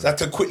way. So I had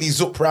to quickly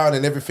zoop round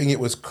and everything. It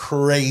was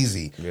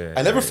crazy. Yeah,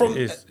 and ever from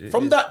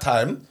that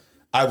time,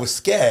 I was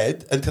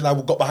scared until I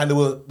got behind the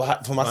wheel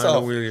for myself.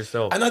 Behind the wheel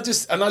yourself. And I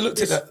looked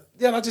at that.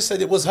 Yeah, and I just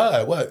said it was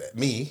her. Well,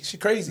 me. She's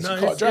crazy. She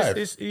can't drive.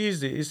 It's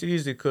easy. It's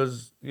easy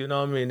because, you know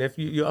what I mean? If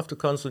you have to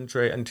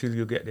concentrate until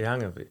you get the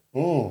hang of it.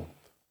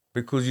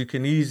 Because you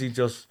can easily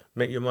just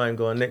make your mind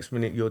go, and next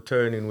minute you're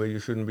turning where you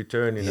shouldn't be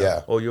turning.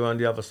 Yeah. Or you're on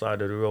the other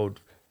side of the road,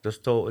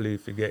 just totally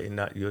forgetting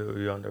that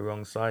you're on the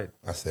wrong side.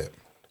 That's it.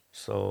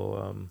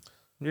 So,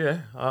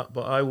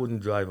 but I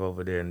wouldn't drive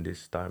over there in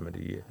this time of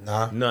the year.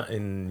 Nah. Not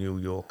in New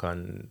York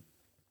and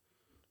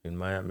in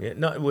Miami.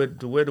 Not with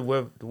the way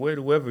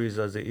the weather is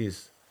as it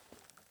is.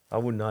 I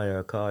wouldn't hire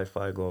a car if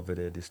I go over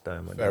there this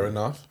time of the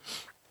year.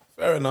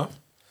 Fair enough.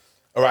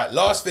 All right,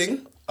 last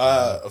thing.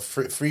 I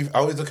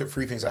always look at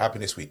three things that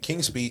happened this week: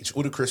 King's Speech,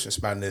 all the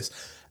Christmas madness,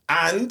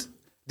 and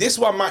this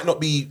one might not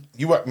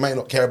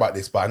care about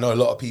this, but I know a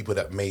lot of people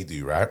that may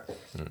do, right?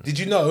 Did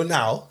you know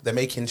now they're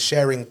making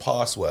sharing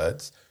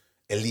passwords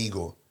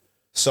illegal?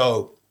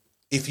 So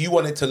if you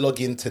wanted to log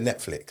into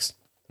Netflix,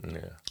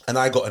 and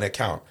I got an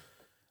account,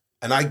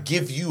 and I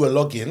give you a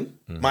login,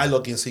 my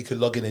login, so you can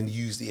log in and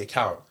use the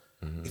account.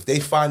 If they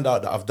find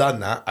out that I've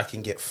done that, I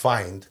can get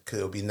fined because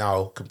it'll be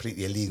now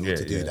completely illegal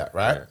to do that,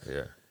 right?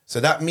 Yeah. So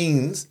that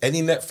means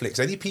any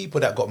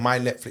people that got my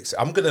Netflix,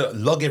 I'm going to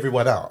log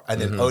everyone out and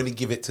then only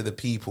give it to the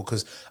people,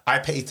 because I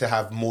pay to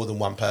have more than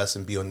one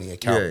person be on the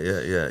account.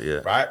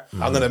 Yeah. Right?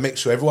 I'm going to make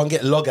sure everyone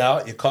get log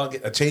out. You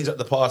can't change up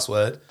the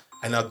password,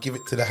 and I'll give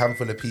it to the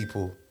handful of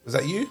people. Was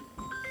that you?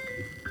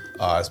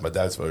 Ah, it's my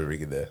dad's phone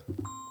ringing there.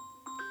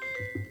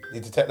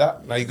 You detect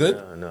that? Now you good?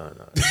 No.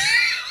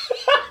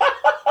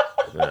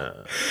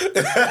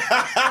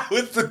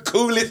 With the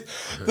coolest.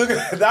 Look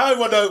at now. I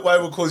wonder why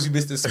everyone calls you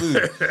Mr.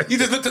 Smooth. You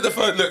just looked at the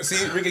phone. Look,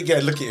 see, ring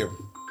again. Look at him.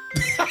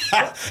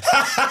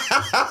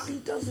 He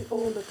does it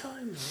all the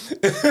time,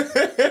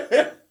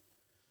 man.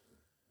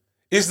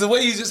 It's the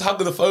way he just hung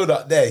the phone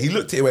up there. He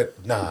looked at it and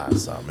went, nah,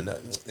 son,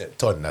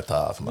 turn that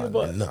off, man.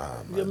 But,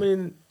 nah, man. I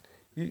mean,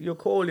 you're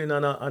calling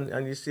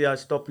and you see I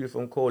stop you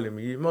from calling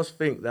me. You must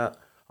think that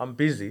I'm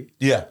busy.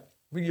 Yeah.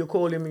 But you're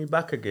calling me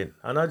back again,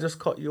 and I just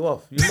cut you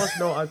off. You must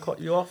know I cut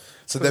you off.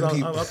 So then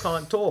I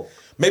can't talk.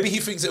 Maybe he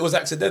thinks it was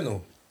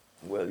accidental.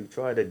 Well, he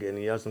tried again.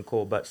 He hasn't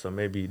called back, so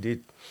maybe he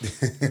did.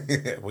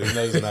 Well, he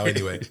knows now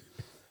anyway.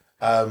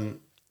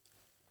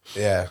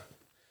 Yeah.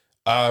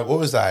 What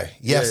was I?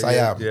 Yes, I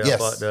am. Yeah,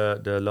 yes.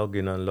 About the log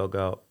in and log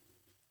out.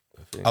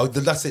 Oh,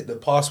 that's it, the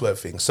password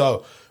thing.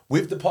 So,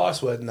 with the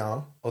password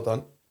now, hold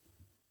on.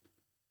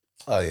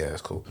 Oh, yeah,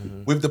 that's cool.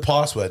 Mm-hmm. With the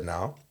password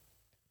now,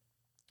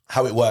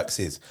 how it works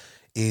is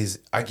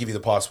I give you the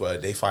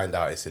password, they find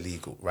out it's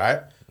illegal, right?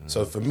 Mm-hmm.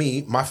 So, for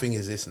me, my thing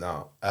is this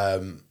now.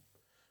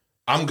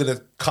 I'm going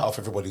to cut off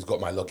everybody who's got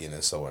my login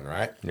and so on,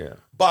 right? Yeah.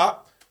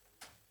 But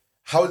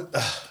how do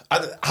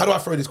I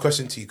throw this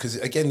question to you? Because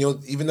again,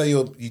 even though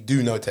you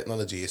do know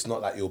technology, it's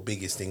not like your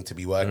biggest thing to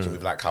be working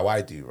with, like how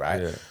I do,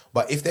 right? Yeah.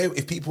 But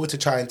if people were to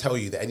try and tell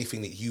you that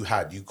anything that you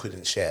had, you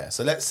couldn't share.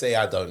 So let's say,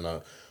 I don't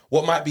know,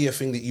 what might be a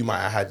thing that you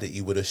might have had that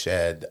you would have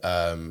shared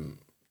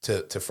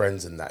to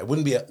friends and that? It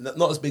wouldn't be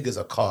not as big as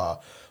a car,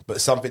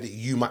 but something that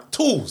you might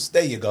tools.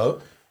 There you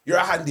go. You're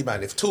a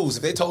handyman. If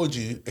they told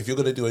you if you're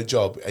going to do a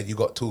job and you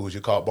got tools, you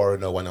can't borrow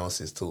no one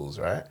else's tools,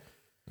 right?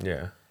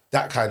 Yeah.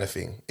 That kind of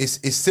thing.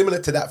 It's similar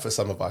to that for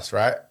some of us,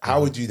 right? How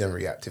would you then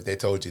react if they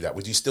told you that?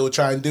 Would you still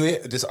try and do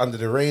it just under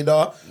the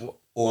radar?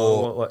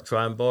 Or what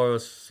try and borrow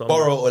some...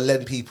 Borrow or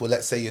lend people,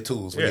 let's say, your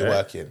tools when you're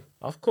working?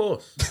 Of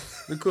course.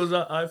 Because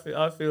I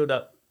feel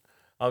that,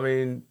 I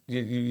mean,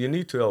 you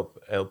need to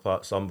help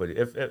out somebody.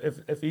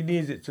 If he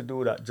needs it to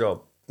do that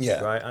job,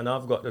 right, and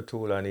I've got the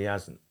tool and he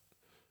hasn't.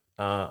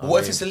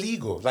 What if it's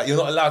illegal? Like, you're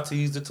not allowed to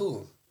use the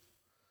tool?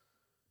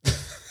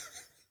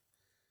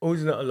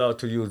 Who's not allowed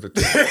to use the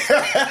tool?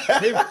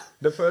 Him,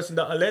 the person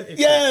that I lent it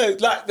to. Yeah,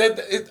 like,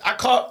 I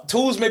can't...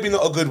 Tools maybe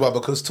not a good one,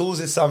 because tools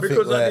is something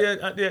because where...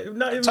 at the end,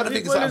 not even,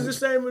 it's the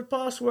same with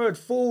password,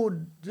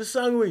 food, the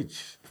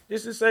sandwich.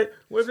 It's the same.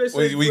 We're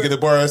going to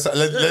borrow...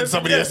 Let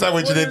somebody a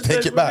sandwich and then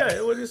take it back.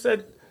 Yeah, what you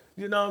said,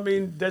 you know what I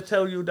mean? They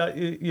tell you that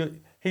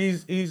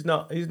he's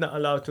not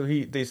allowed to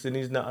eat this and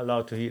he's not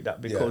allowed to eat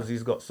that because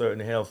he's got certain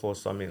health or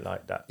something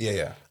like that.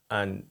 Yeah.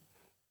 And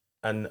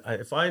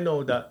if I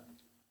know that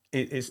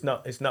it's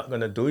not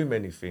going to do him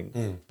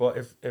anything, but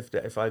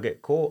if I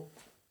get caught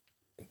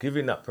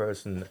giving that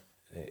person,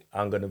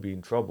 I'm going to be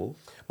in trouble.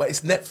 But it's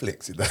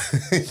Netflix,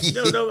 you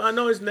know. No, I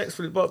know it's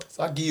Netflix, but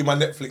so I give you my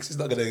Netflix. It's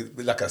not going to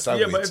be like a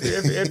sandwich. Yeah,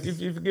 but if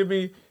you give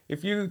me,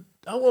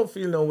 I won't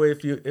feel no way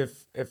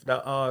if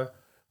that are.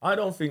 I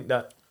don't think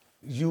that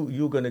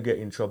you're gonna get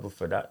in trouble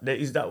for that.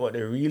 Is that what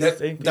they really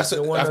think? That's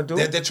what they want to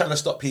do. They're trying to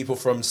stop people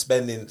from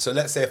spending. So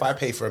let's say if I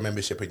pay for a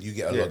membership and you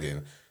get a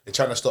login, they're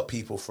trying to stop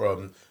people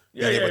from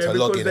being able to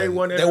log in. They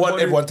want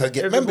everyone to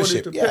get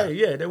membership. To pay.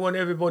 Yeah, they want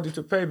everybody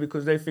to pay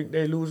because they think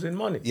they're losing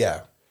money.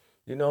 Yeah,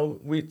 you know,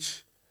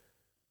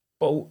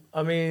 but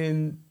I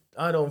mean,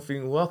 I don't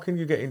think. How can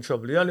you get in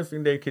trouble? The only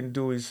thing they can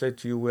do is say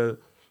to you, well,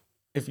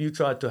 if you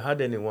try to add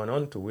anyone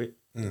onto it,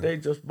 they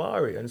just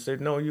bar it and say,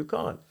 no, you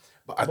can't.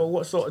 But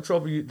what sort of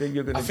trouble you're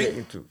going to get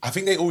into? I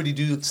think they already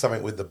do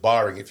something with the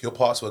barring. If your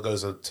password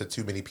goes to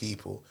too many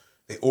people,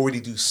 they already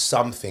do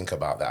something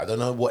about that. I don't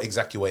know what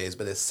exactly what it is,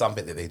 but there's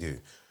something that they do.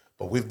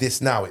 But with this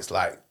now, it's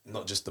like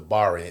not just the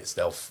barring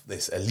itself,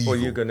 this illegal. Or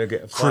you're going to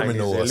get a fine.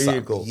 Criminal it's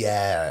illegal.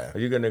 Yeah. Are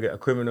you going to get a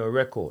criminal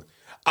record?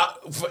 I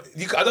don't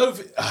know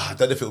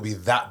if it'll be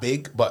that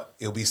big, but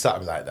it'll be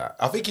something like that.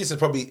 I think it's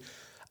probably,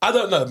 I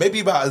don't know, maybe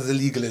about as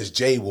illegal as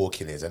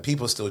jaywalking is, and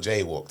people still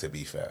jaywalk, to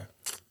be fair.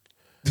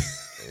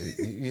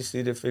 You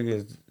see, the thing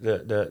is,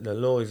 the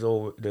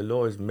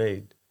law is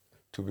made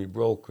to be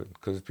broken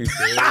because people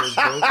are always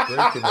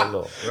breaking the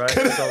law, right?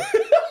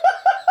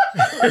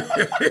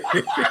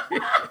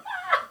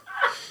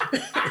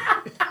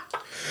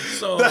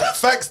 So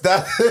Facts,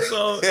 Dad.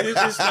 So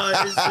it's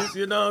like,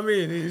 you know what I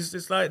mean? It's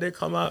just like they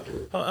come out.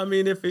 I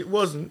mean, if it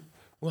wasn't,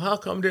 well, how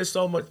come there's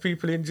so much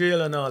people in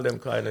jail and all them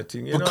kind of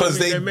thing? You because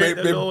know what I mean? They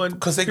make the law and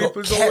because they got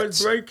people's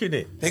always breaking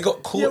it. They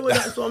got caught. Yeah, well,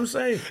 that's what I'm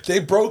saying. They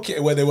broke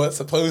it when they weren't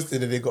supposed to,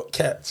 and they got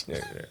catch.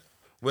 Yeah.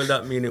 Well,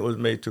 that mean it was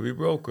made to be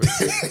broken.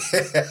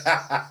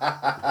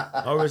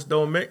 Ours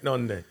don't make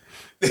none then.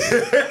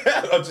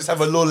 Or just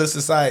have a lawless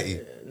society.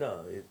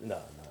 No,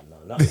 not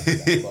like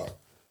that. But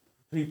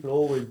people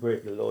always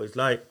break the law. It's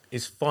like,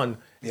 it's fun.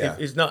 Yeah. If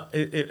it's not,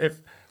 if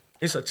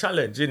it's a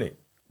challenge, isn't it?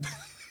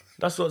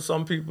 That's what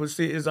some people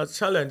see as a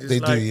challenge. It's they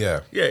like, do, yeah.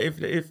 Yeah, if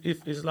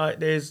it's like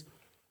there's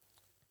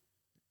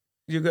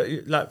you got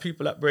like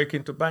people that break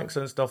into banks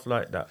and stuff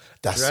like that.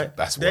 That's right?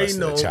 worse They than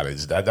know a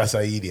challenge. That's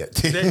an idiot.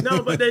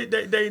 but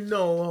they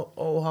know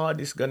how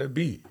hard it's gonna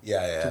be.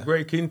 Yeah. To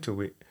break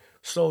into it.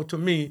 So to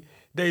me,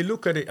 they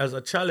look at it as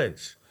a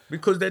challenge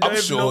because they don't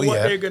even know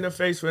what they're gonna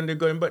face when they're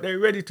going, but they're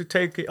ready to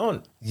take it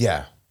on.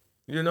 Yeah.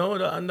 You know,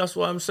 and that's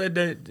why I'm saying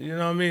that, you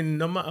know what I mean,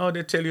 no matter how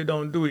they tell you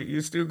don't do it,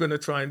 you're still going to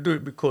try and do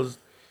it because,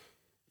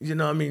 you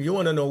know what I mean, you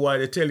want to know why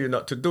they tell you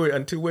not to do it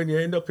until when you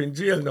end up in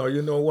jail now,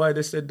 you know why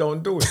they said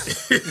don't do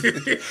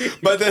it.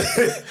 But then,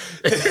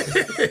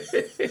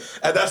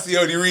 and that's the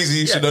only reason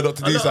you should know not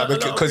to do something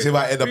because you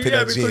might end up in a jail.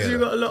 Yeah, because you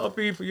got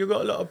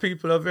a lot of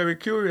people who are very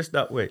curious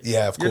that way.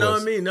 Yeah, of course. You know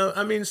what I mean?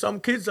 I mean, some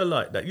kids are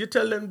like that. You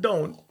tell them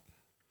don't.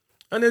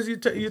 And as you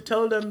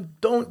tell them,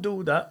 don't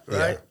do that,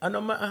 right? Yeah. And no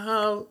matter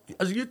how,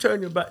 as you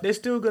turn your back, they're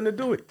still gonna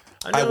do it,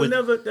 and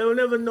they'll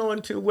never know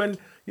until when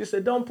you say,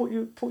 "Don't put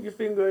your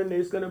finger in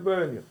there; it's gonna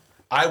burn you."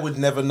 I would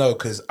never know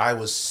because I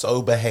was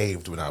so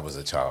behaved when I was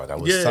a child. I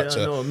was I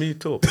know, me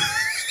too.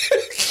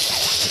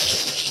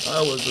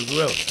 I was as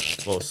well.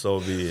 Well, so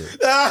be it.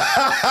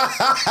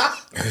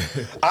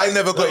 I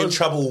never got in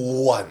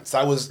trouble once.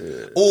 I was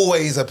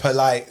always a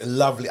polite,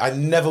 lovely. I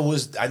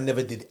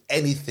never did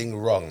anything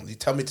wrong. You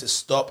tell me to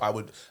stop, I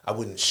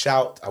wouldn't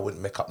shout. I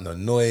wouldn't make up no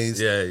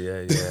noise.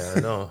 Yeah. I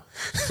know.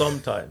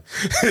 Sometimes.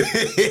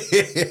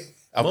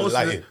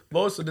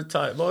 Most of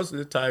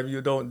the time,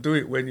 you don't do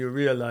it when you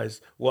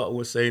realize what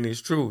we're saying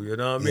is true. You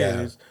know what I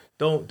mean? Yeah.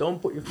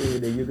 Don't put your finger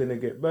there. You're gonna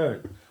get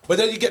burned. But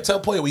then you get to a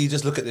point where you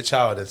just look at the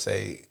child and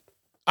say,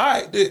 "All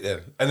right, do it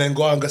then," and then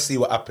go on and go see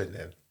what happened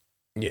then.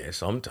 Yeah,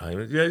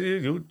 sometimes.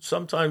 Yeah,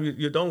 sometimes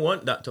you don't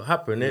want that to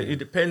happen. It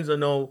depends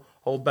on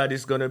how bad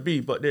it's gonna be.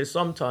 But there's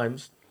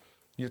sometimes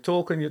you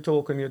talk and you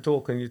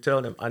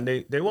tell them, and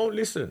they won't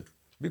listen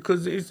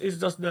because it's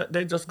just that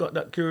they just got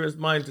that curious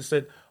mind to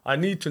say, "I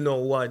need to know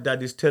why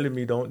Dad is telling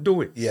me don't do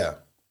it." Yeah.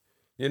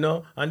 You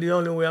know, and the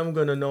only way I'm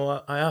gonna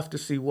know, I have to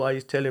see why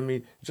he's telling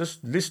me.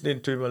 Just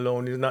listening to him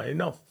alone is not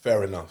enough.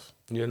 Fair enough.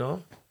 You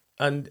know,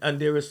 and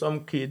there are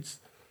some kids,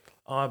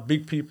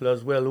 big people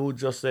as well, who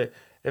just say,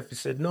 if he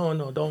said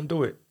no, don't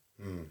do it.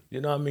 You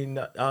know what I mean?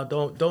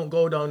 Don't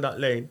go down that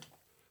lane,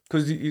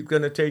 because it's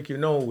gonna take you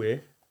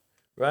nowhere,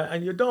 right?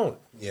 And you don't.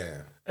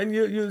 Yeah. And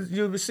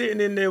you'll be sitting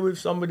in there with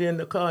somebody in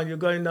the car, and you're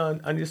going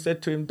down, and you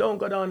said to him, "Don't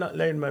go down that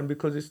lane, man,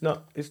 because it's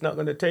not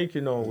gonna take you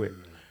nowhere."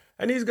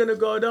 And he's going to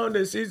go down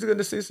there. So he's going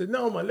to say,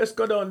 "No, man, let's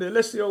go down there.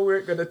 Let's see how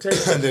we're going to take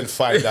it." And then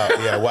find out,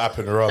 what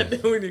happened wrong. And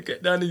then when you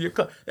get down there, you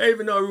there's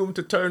even no room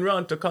to turn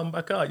around to come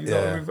back out. You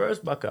don't reverse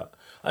back out.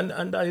 And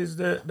that is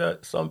that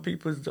some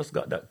people just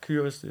got that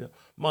curious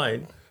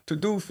mind to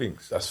do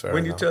things. That's fair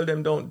when enough. you tell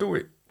them don't do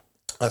it.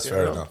 That's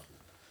fair enough.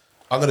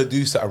 I'm going to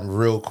do something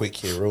real quick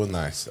here, real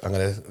nice.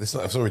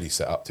 It's already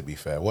set up, to be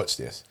fair. Watch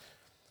this.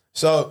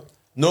 So,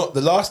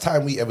 the last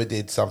time we ever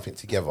did something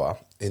together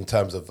in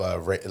terms of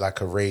like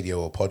a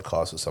radio or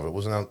podcast or something, it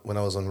was when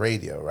I was on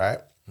radio, right?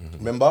 Mm-hmm.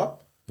 Remember?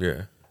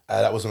 Yeah.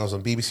 That was when I was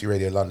on BBC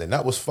Radio London.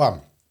 That was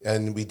fun.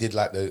 And we did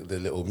like the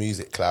little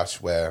music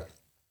clash where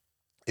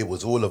it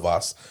was all of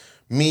us.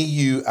 Me,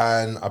 you,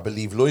 and I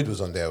believe Lloyd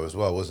was on there as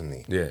well, wasn't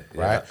he? Yeah.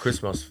 Right?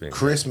 Christmas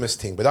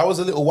thing. But that was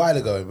a little while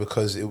ago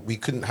because we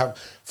couldn't have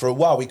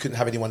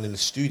anyone in the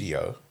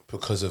studio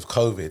because of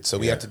COVID. So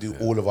we had to do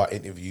all of our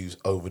interviews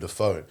over the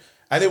phone.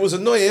 And it was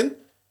annoying.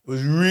 It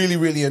was really,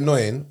 really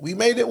annoying. We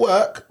made it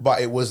work,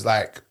 but it was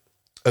like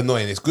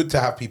annoying. It's good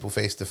to have people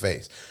face to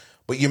face,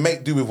 but you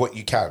make do with what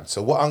you can.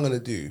 So what I'm going to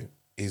do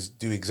is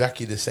do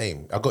exactly the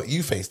same. I got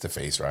you face to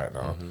face right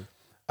now.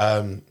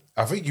 Mm-hmm.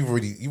 I think you've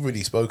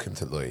already spoken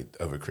to Lloyd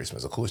over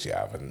Christmas. Of course you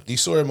have. And you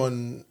saw him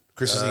on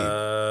Christmas Eve?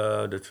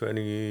 The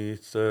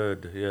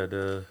 23rd,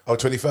 yeah.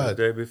 23rd? The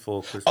day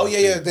before Christmas. Oh,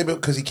 yeah,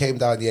 because he came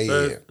down,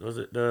 yeah. Was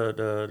it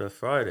the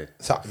Friday?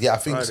 So, yeah, I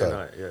think Friday so.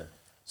 Night, yeah.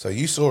 So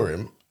you saw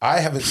him. I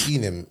haven't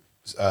seen him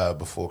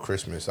before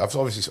Christmas. I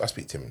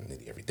speak to him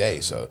nearly every day.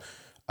 So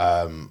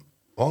what I'm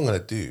going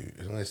to do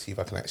is I'm going to see if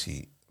I can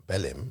actually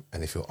bell him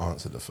and if he'll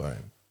answer the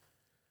phone.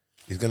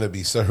 He's going to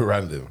be so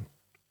random.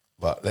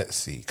 But let's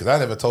see. Because I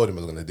never told him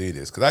I was going to do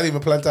this. Because I didn't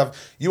even plan to have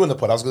you on the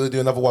pod. I was going to do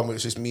another one with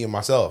just me and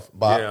myself.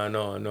 But yeah, I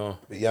know.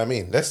 But yeah, I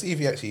mean, let's see if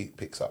he actually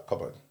picks up.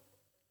 Come on.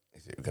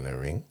 Is it going to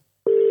ring?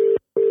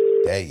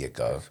 There you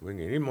go. It's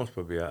ringing. He must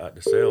be out at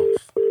the sales.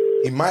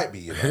 He might be,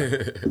 you know.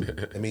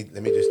 Let me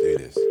just do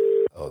this.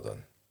 Hold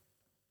on.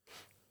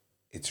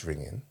 It's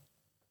ringing.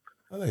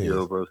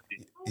 Yo, bro.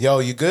 Yo,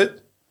 you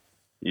good?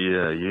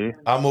 Yeah, you?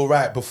 I'm all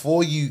right.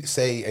 Before you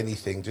say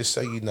anything, just so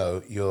you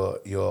know, you're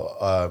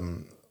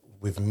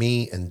with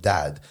me and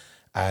Dad,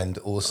 and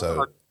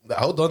also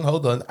hold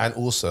on, and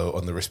also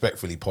on the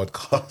Respectfully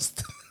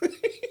podcast.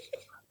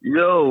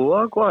 Yo,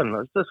 what on? I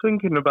was just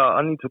thinking about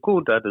I need to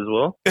call Dad as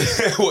well.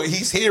 Well,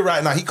 he's here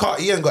right now.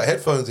 He ain't got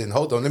headphones in.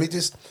 Hold on, let me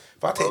just.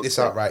 If I take this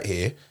out right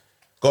here,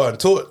 go on,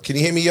 talk. Can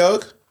you hear me,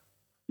 Yog?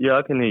 Yeah,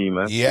 I can hear you,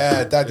 man.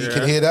 Yeah, Dad, you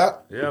can hear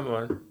that? Yeah,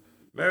 man.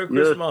 Merry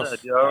Christmas. Dad,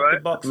 you all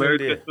right? Merry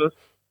Christmas.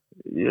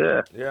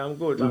 Yeah. Yeah, I'm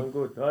good.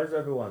 How's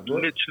everyone? Good?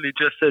 Literally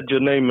just said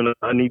your name and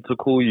I need to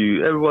call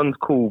you. Everyone's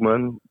cool,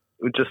 man.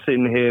 we're just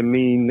sitting here,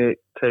 me, Nick,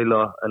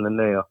 Taylor, and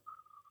Anea.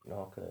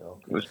 Okay.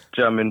 We're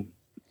jamming.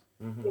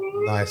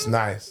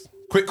 Nice.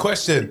 Quick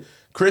question.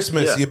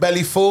 Christmas, Yeah. your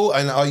belly full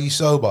and are you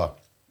sober?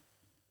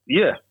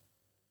 Yeah,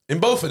 In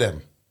both of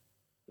them?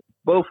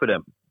 both of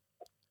them.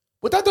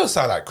 Well, that don't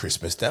sound like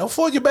Christmas now.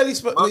 For your belly,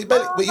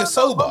 but you're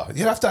sober.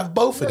 You have to have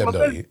both of them, My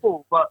don't belly's you?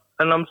 full,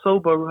 and I'm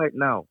sober right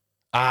now.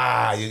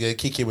 You're going to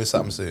kick in with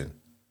something soon.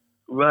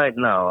 Right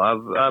now,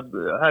 I've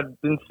had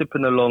been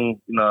sipping along,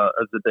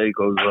 as the day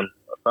goes on.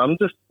 I'm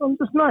just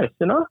nice,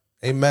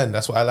 Amen.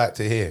 That's what I like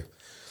to hear.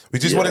 We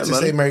just wanted to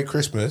man. say Merry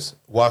Christmas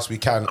whilst we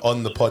can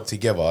on the pod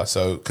together.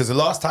 So, because the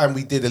last time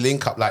we did a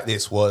link up like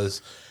this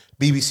was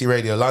BBC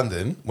Radio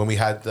London when we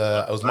had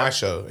it was my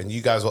show and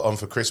you guys were on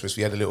for Christmas.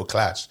 We had a little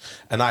clash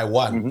and I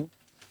won.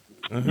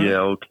 Yeah,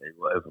 okay,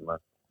 whatever, man.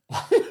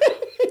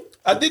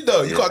 I did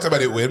though. You can't tell me I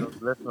didn't win.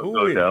 Let's not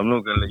go there. I'm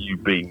not going to let you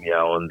beat me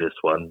out on this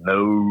one.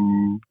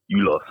 No,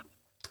 you lost.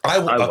 I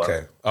won. I won.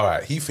 Okay. All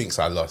right. He thinks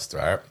I lost,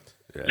 right?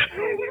 Yeah.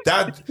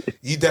 Dad,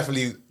 you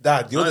definitely...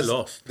 Dad, you're I the...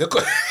 lost.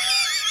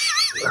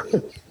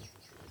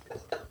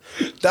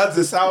 Dad's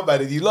the sound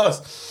man and you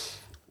lost.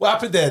 What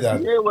happened there,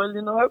 Dad? Yeah, well,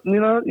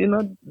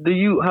 the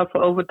youth have to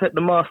overtake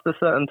the master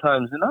certain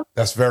times,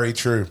 That's very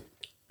true.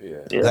 Yeah.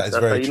 Yeah, That is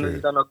very how true.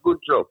 You've done a good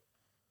job.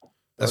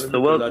 So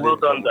well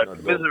done, Dad.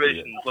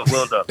 Commiserations, but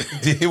well done.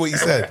 Did you hear what you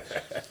said?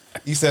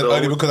 You said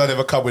only because I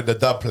never come with the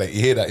dub plate.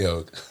 You hear that,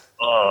 yo?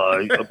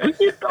 Oh, bring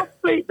this dub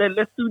plate then.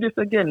 Let's do this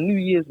again. New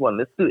Year's one.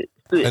 Let's do it.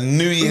 A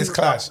New Year's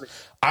clash.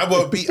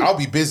 I'll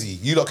be busy.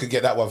 You lot could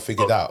get that one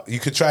figured out. You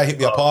could try and hit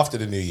me up after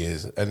the New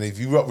Year's. And if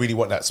you really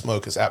want that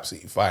smoke, it's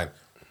absolutely fine.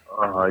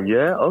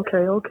 Yeah,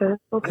 okay.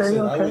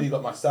 Listen, I already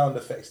got my sound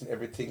effects and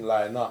everything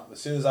lined up. As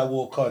soon as I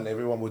walk on,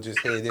 everyone will just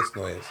hear this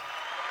noise.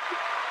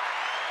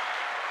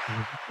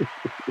 As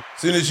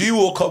soon as you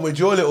walk on with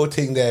your little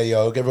thing there,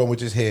 yo, everyone will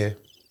just hear.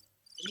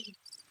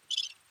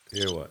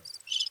 Hear what?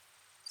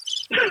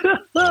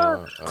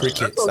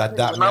 Crickets. I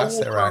that me. I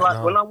say right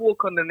now. When I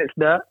walk on, and it's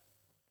that.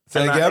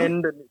 Say and I again?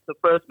 end and it's the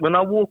first. When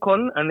I walk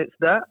on and it's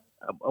that.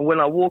 And when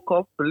I walk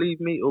off,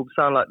 believe me, it'll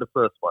sound like the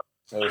first one.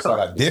 So it sound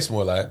like this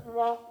more like.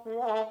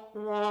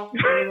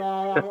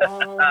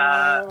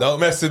 Don't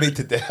mess with me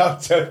today. I'm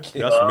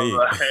joking.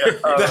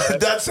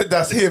 That's me.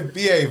 That's him.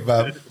 Behave,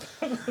 man.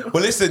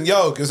 Well, listen,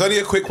 yo, it's only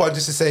a quick one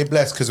just to say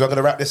bless because we're going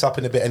to wrap this up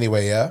in a bit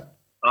anyway, yeah?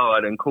 All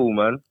right, then, cool,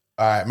 man.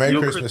 All right, Merry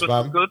Your Christmas, was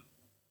man. good?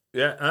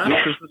 Yeah.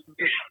 Your Christmas was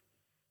good?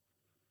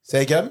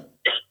 Say again?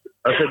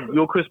 I said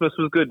your Christmas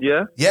was good,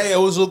 yeah? Yeah, it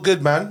was all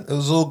good, man. It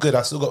was all good.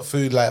 I still got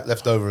food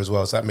left over as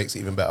well, so that makes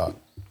it even better.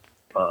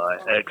 All right,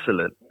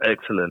 excellent.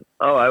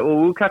 All right, well,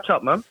 we'll catch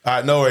up, man. All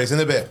right, no worries. In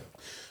a bit.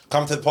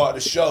 Come to the part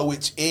of the show,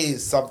 which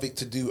is something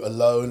to do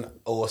alone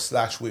or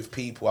 / with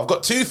people. I've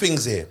got two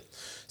things here.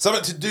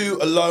 Something to do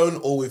alone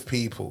or with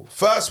people.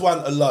 First one,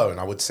 alone,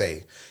 I would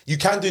say. You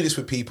can do this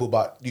with people,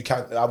 but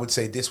I would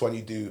say this one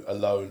you do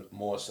alone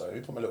more so. Let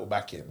me put my little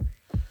back in.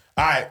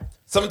 All right,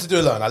 something to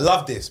do alone. I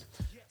love this.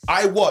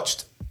 I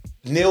watched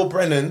Neil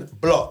Brennan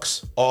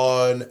Blocks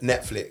on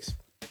Netflix.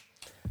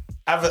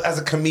 As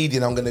a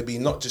comedian, I'm going to be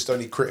not just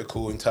only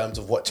critical in terms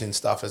of watching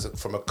stuff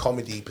from a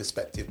comedy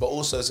perspective, but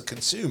also as a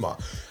consumer.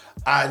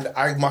 And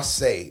I must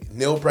say,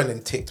 Neil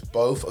Brennan ticked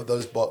both of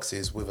those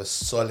boxes with a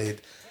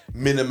solid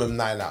minimum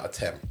 9 out of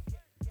 10.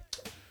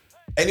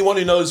 Anyone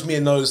who knows me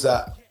and knows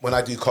that when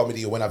I do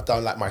comedy or when I've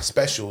done like my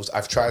specials,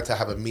 I've tried to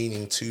have a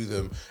meaning to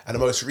them. And the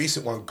most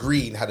recent one,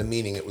 Green, had a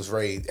meaning. It was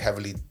very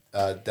heavily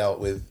dealt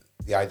with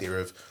the idea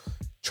of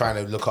trying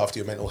to look after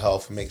your mental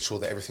health and make sure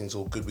that everything's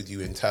all good with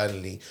you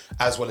internally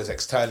as well as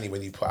externally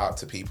when you put out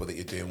to people that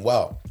you're doing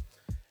well.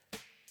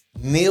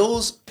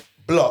 Neil's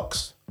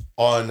Blocks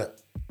on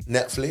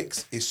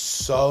Netflix is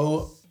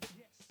so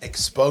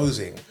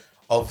exposing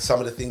of some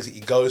of the things that he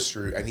goes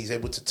through, and he's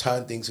able to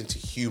turn things into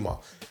humor.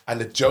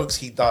 And the jokes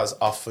he does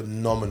are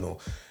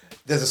phenomenal.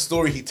 There's a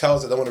story he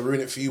tells, I don't want to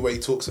ruin it for you, where he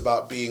talks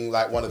about being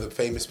like one of the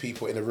famous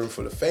people in a room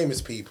full of famous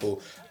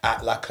people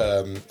at like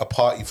a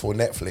party for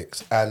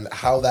Netflix, and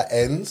how that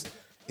ends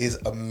is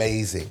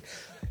amazing.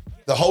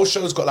 The whole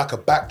show's got like a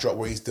backdrop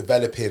where he's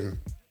developing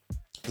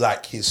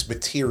like his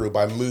material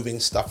by moving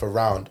stuff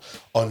around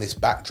on this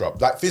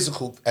backdrop, like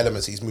physical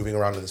elements he's moving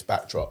around on this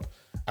backdrop.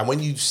 And when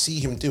you see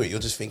him do it, you're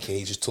just thinking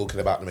he's just talking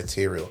about the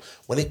material.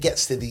 When it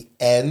gets to the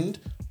end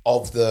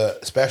of the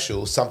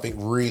special,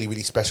 something really,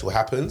 really special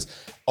happens.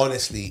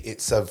 Honestly,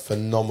 it's a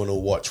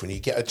phenomenal watch. When you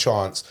get a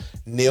chance,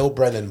 Neil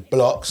Brennan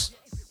Blocks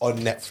on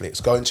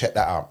Netflix. Go and check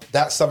that out.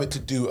 That's something to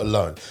do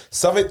alone.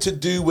 Something to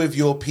do with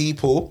your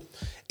people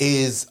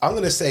is, I'm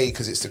going to say,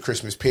 because it's the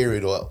Christmas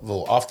period, or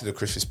well, after the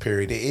Christmas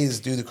period, it is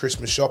do the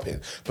Christmas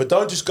shopping. But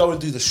don't just go and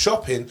do the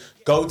shopping,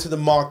 go to the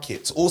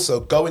markets.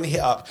 Also, go and hit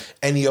up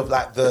any of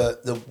like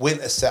the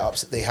winter setups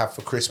that they have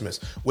for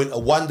Christmas. Winter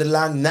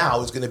Wonderland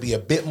now is going to be a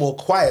bit more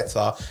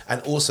quieter, and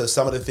also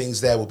some of the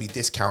things there will be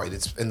discounted.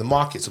 It's, in the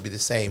markets will be the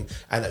same,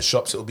 and at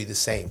shops it will be the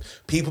same.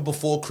 People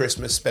before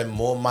Christmas spend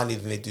more money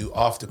than they do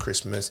after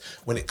Christmas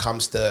when it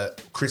comes to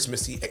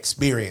Christmassy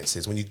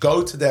experiences. When you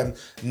go to them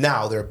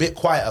now, they're a bit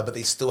quieter, but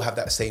they still have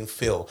that same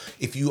feel.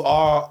 If you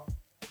are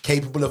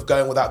capable of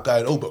going without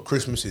going, oh, but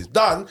Christmas is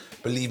done,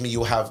 believe me,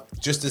 you'll have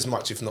just as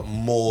much, if not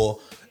more,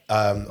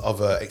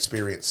 of a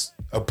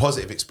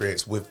positive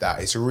experience with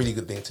that. It's a really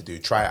good thing to do.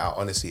 Try it out.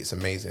 Honestly, it's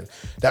amazing.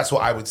 That's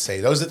what I would say.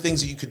 Those are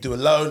things that you could do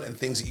alone and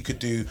things that you could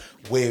do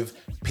with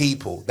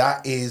people.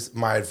 That is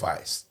my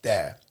advice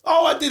there.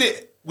 Oh, I did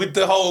it with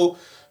the whole,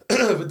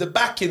 with the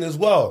backing as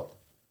well.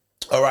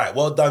 All right,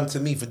 well done to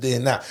me for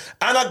doing that.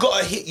 And I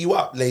got to hit you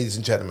up, ladies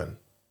and gentlemen.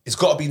 It's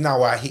got to be now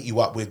where I hit you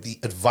up with the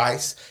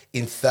advice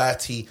in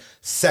 30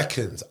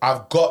 seconds.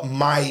 I've got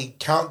my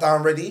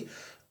countdown ready.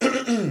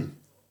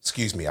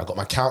 Excuse me, I got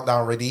my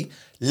countdown ready.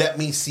 Let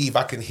me see if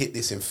I can hit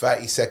this in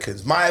 30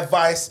 seconds. My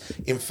advice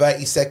in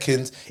 30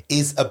 seconds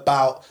is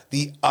about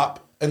the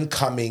up and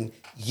coming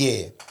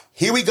year.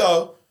 Here we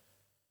go.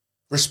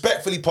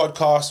 Respectfully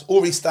podcast,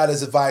 Ori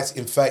Styler's advice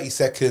in 30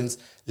 seconds.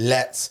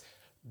 Let's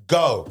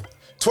go.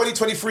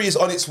 2023 is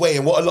on its way,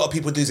 and what a lot of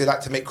people do is they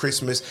like to make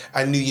Christmas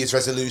and New Year's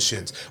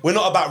resolutions. We're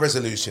not about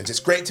resolutions. It's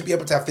great to be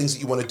able to have things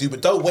that you want to do,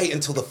 but don't wait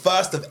until the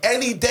first of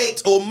any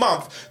date or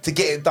month to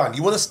get it done.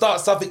 You want to start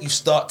something, you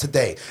start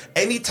today.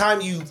 Anytime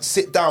you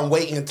sit down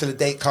waiting until the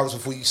date comes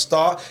before you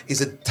start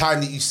is a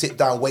time that you sit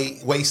down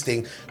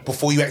wasting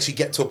before you actually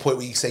get to a point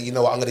where you say, you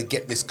know what, I'm going to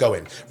get this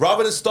going.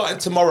 Rather than starting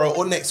tomorrow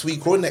or next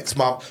week or next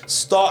month,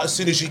 start as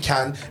soon as you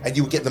can, and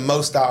you will get the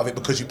most out of it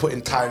because you put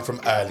in time from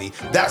early.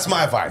 That's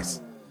my advice.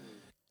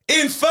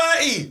 In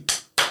 30.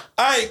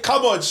 Hey,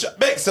 come on,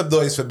 make some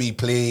noise for me,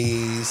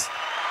 please.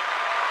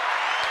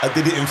 I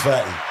did it in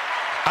 30.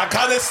 I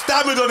kind of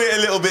stammered on it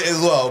a little bit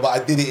as well, but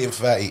I did it in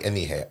 30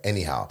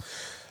 anyhow.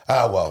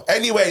 Well.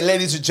 Anyway,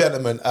 ladies and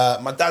gentlemen,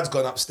 my dad's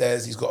gone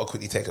upstairs. He's got to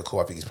quickly take a call.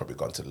 I think he's probably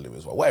gone to the loo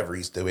as well. Whatever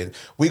he's doing.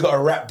 We got to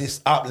wrap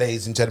this up,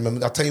 ladies and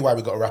gentlemen. I'll tell you why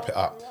we got to wrap it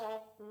up.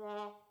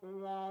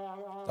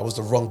 That was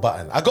the wrong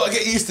button. I got to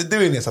get used to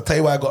doing this. I'll tell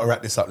you why I got to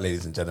wrap this up,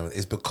 ladies and gentlemen.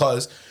 It's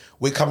because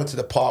we're coming to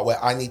the part where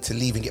I need to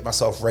leave and get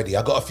myself ready.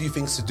 I got a few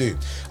things to do.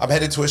 I'm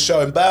headed to a show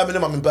in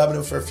Birmingham. I'm in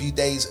Birmingham for a few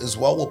days as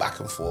well. We're back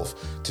and forth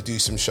to do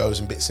some shows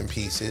and bits and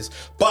pieces.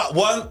 But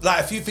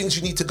a few things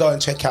you need to go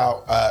and check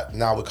out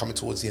now we're coming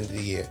towards the end of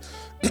the year.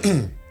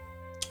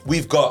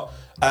 We've got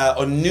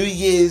on New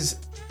Year's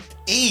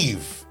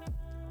Eve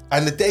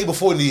and the day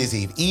before New Year's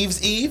Eve,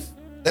 Eve's Eve,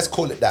 let's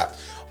call it that.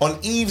 On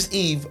Eve's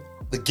Eve,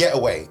 the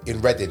Getaway in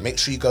Reading. Make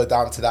sure you go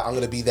down to that. I'm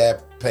going to be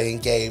there playing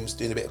games,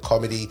 doing a bit of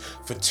comedy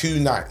for 2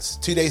 nights,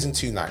 2 days and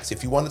 2 nights.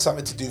 If you wanted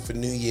something to do for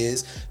New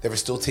Year's, there are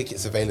still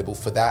tickets available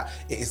for that.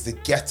 It is the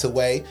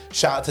Getaway.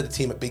 Shout out to the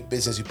team at Big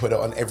Business who put it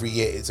on every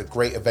year. It's a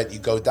great event. You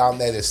go down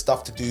there, there's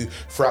stuff to do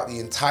throughout the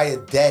entire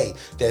day.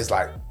 There's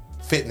like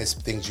fitness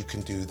things you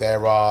can do.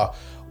 There are,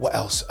 what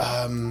else?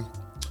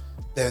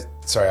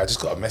 Sorry, I just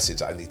got a message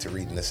that I need to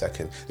read in a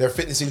second. There are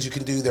fitness things you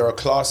can do. There are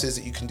classes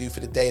that you can do for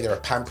the day. There are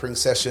pampering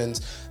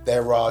sessions.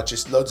 There are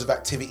just loads of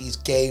activities,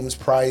 games,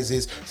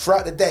 prizes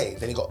throughout the day.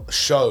 Then you got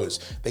shows.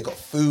 They got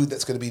food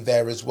that's going to be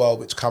there as well,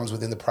 which comes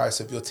within the price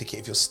of your ticket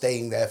if you're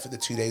staying there for the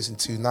 2 days and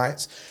 2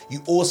 nights.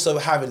 You also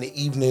have in the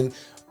evening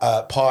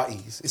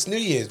parties. It's New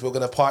Year's. We're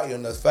going to party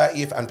on the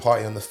 30th and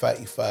party on the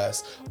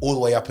 31st, all the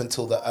way up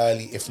until the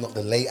early, if not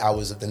the late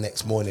hours of the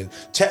next morning.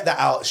 Check that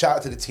out. Shout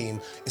out to the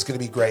team. It's going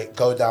to be great.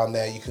 Go down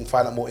there. You can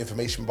find out more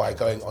information by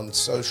going on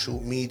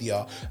social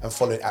media and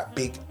following at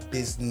Big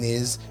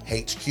Business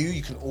HQ.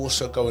 You can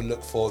also go and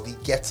look for the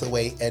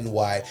Getaway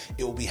NY.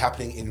 It will be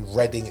happening in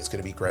Reading. It's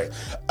going to be great.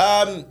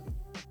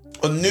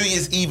 On New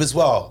Year's Eve as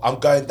well, I'm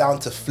going down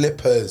to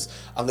Flippers.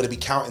 I'm going to be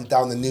counting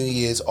down the New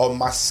Year's on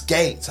my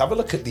skates. Have a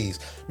look at these.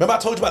 Remember I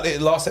told you about the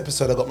last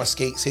episode, I got my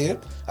skates here?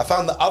 I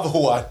found the other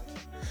one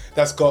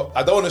that's got,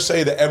 I don't want to show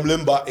you the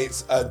emblem, but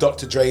it's a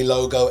Dr. Dre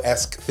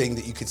logo-esque thing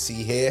that you could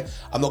see here.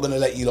 I'm not going to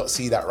let you lot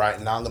see that right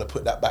now. I'm going to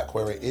put that back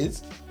where it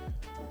is.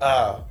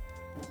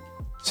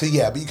 So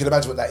yeah, but you can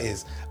imagine what that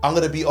is. I'm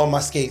going to be on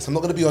my skates. I'm not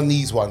going to be on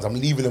these ones. I'm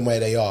leaving them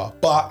where they are.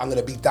 But I'm going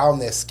to be down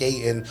there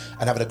skating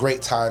and having a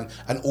great time.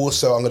 And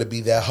also I'm going to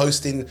be there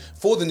hosting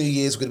for the New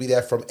Year's. We're going to be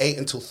there from 8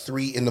 until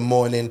 3 in the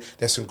morning.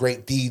 There's some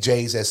great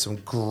DJs. There's some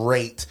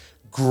great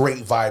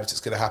vibes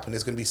that's going to happen.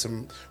 There's going to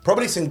be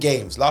probably some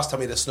games. Last time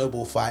we had a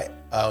snowball fight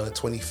on the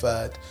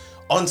 23rd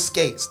on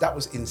skates. That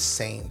was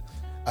insane.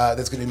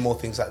 There's going to be more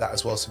things like that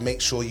as well. So make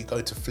sure you go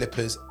to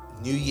Flippers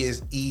New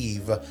Year's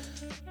Eve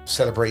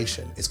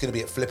celebration. It's going to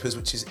be at Flippers,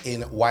 which is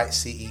in White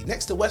City,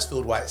 next to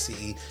Westfield White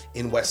City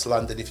in West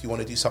London, if you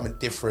want to do something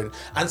different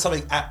and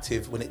something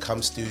active when it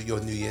comes to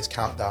your New Year's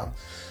countdown.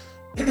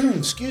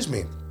 Excuse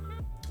me.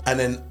 And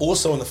then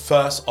also on the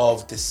 1st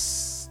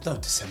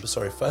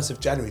of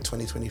January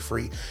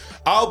 2023,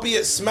 I'll be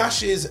at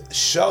Smash's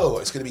show.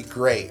 It's going to be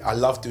great. I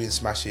love doing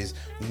Smash's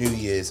New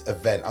Year's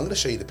event. I'm going to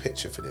show you the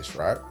picture for this,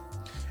 right?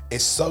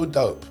 It's so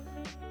dope.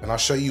 And I'll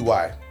show you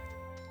why.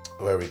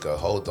 Where we go.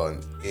 Hold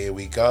on. Here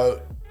we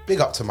go. Big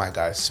up to my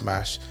guy,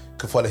 Smash. You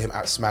can follow him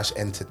at Smash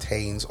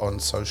Entertains on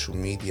social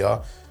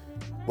media.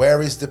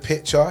 Where is the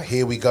picture?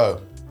 Here we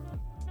go.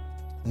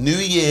 New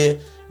Year,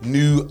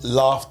 new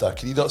laughter.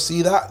 Can you not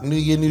see that? New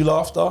Year, new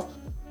laughter.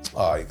 It's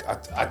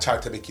I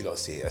tried to make you lot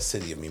see it. That's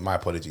silly of me. My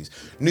apologies.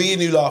 New Year,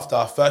 New Laughter.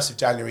 1st of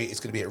January. It's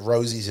going to be at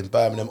Rosie's in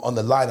Birmingham. On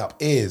the lineup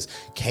is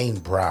Kane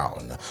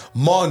Brown,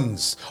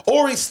 Mons,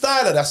 Ori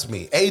Styler, that's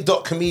me, A.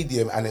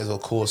 Comedian, and is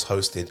of course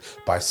hosted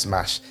by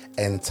Smash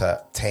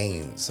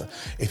Entertains.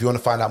 If you want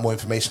to find out more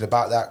information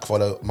about that,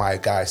 follow my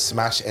guy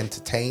Smash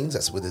Entertains,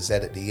 that's with a Z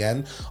at the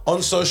end,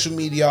 on social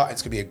media.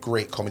 It's going to be a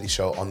great comedy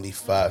show on the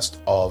 1st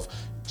of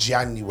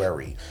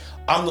January.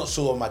 I'm not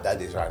sure where my dad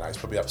is right now. He's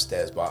probably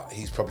upstairs, but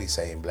he's probably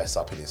saying bless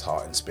up in his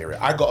heart and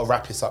spirit. I got to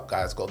wrap this up,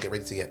 guys. Got to get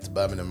ready to get to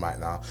Birmingham right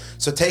now.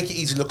 So take it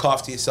easy, look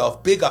after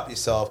yourself, big up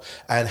yourself,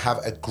 and have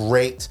a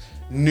great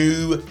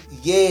New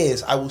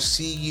Year's. I will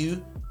see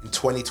you in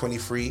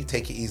 2023.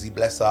 Take it easy,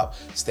 bless up,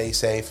 stay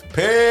safe.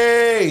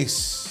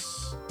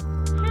 Peace.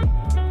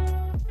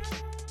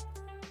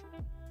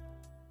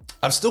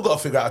 I've still got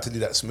to figure out how to do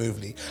that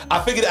smoothly. I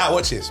figured it out.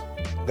 Watch this.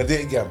 I'm going to do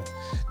it again.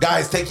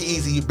 Guys, take it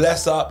easy.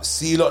 Bless up.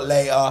 See you lot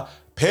later.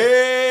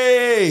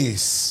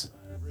 Peace.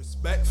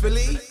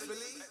 Respectfully.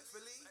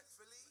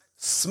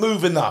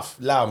 Smooth enough.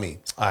 Allow me.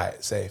 All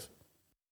right, safe.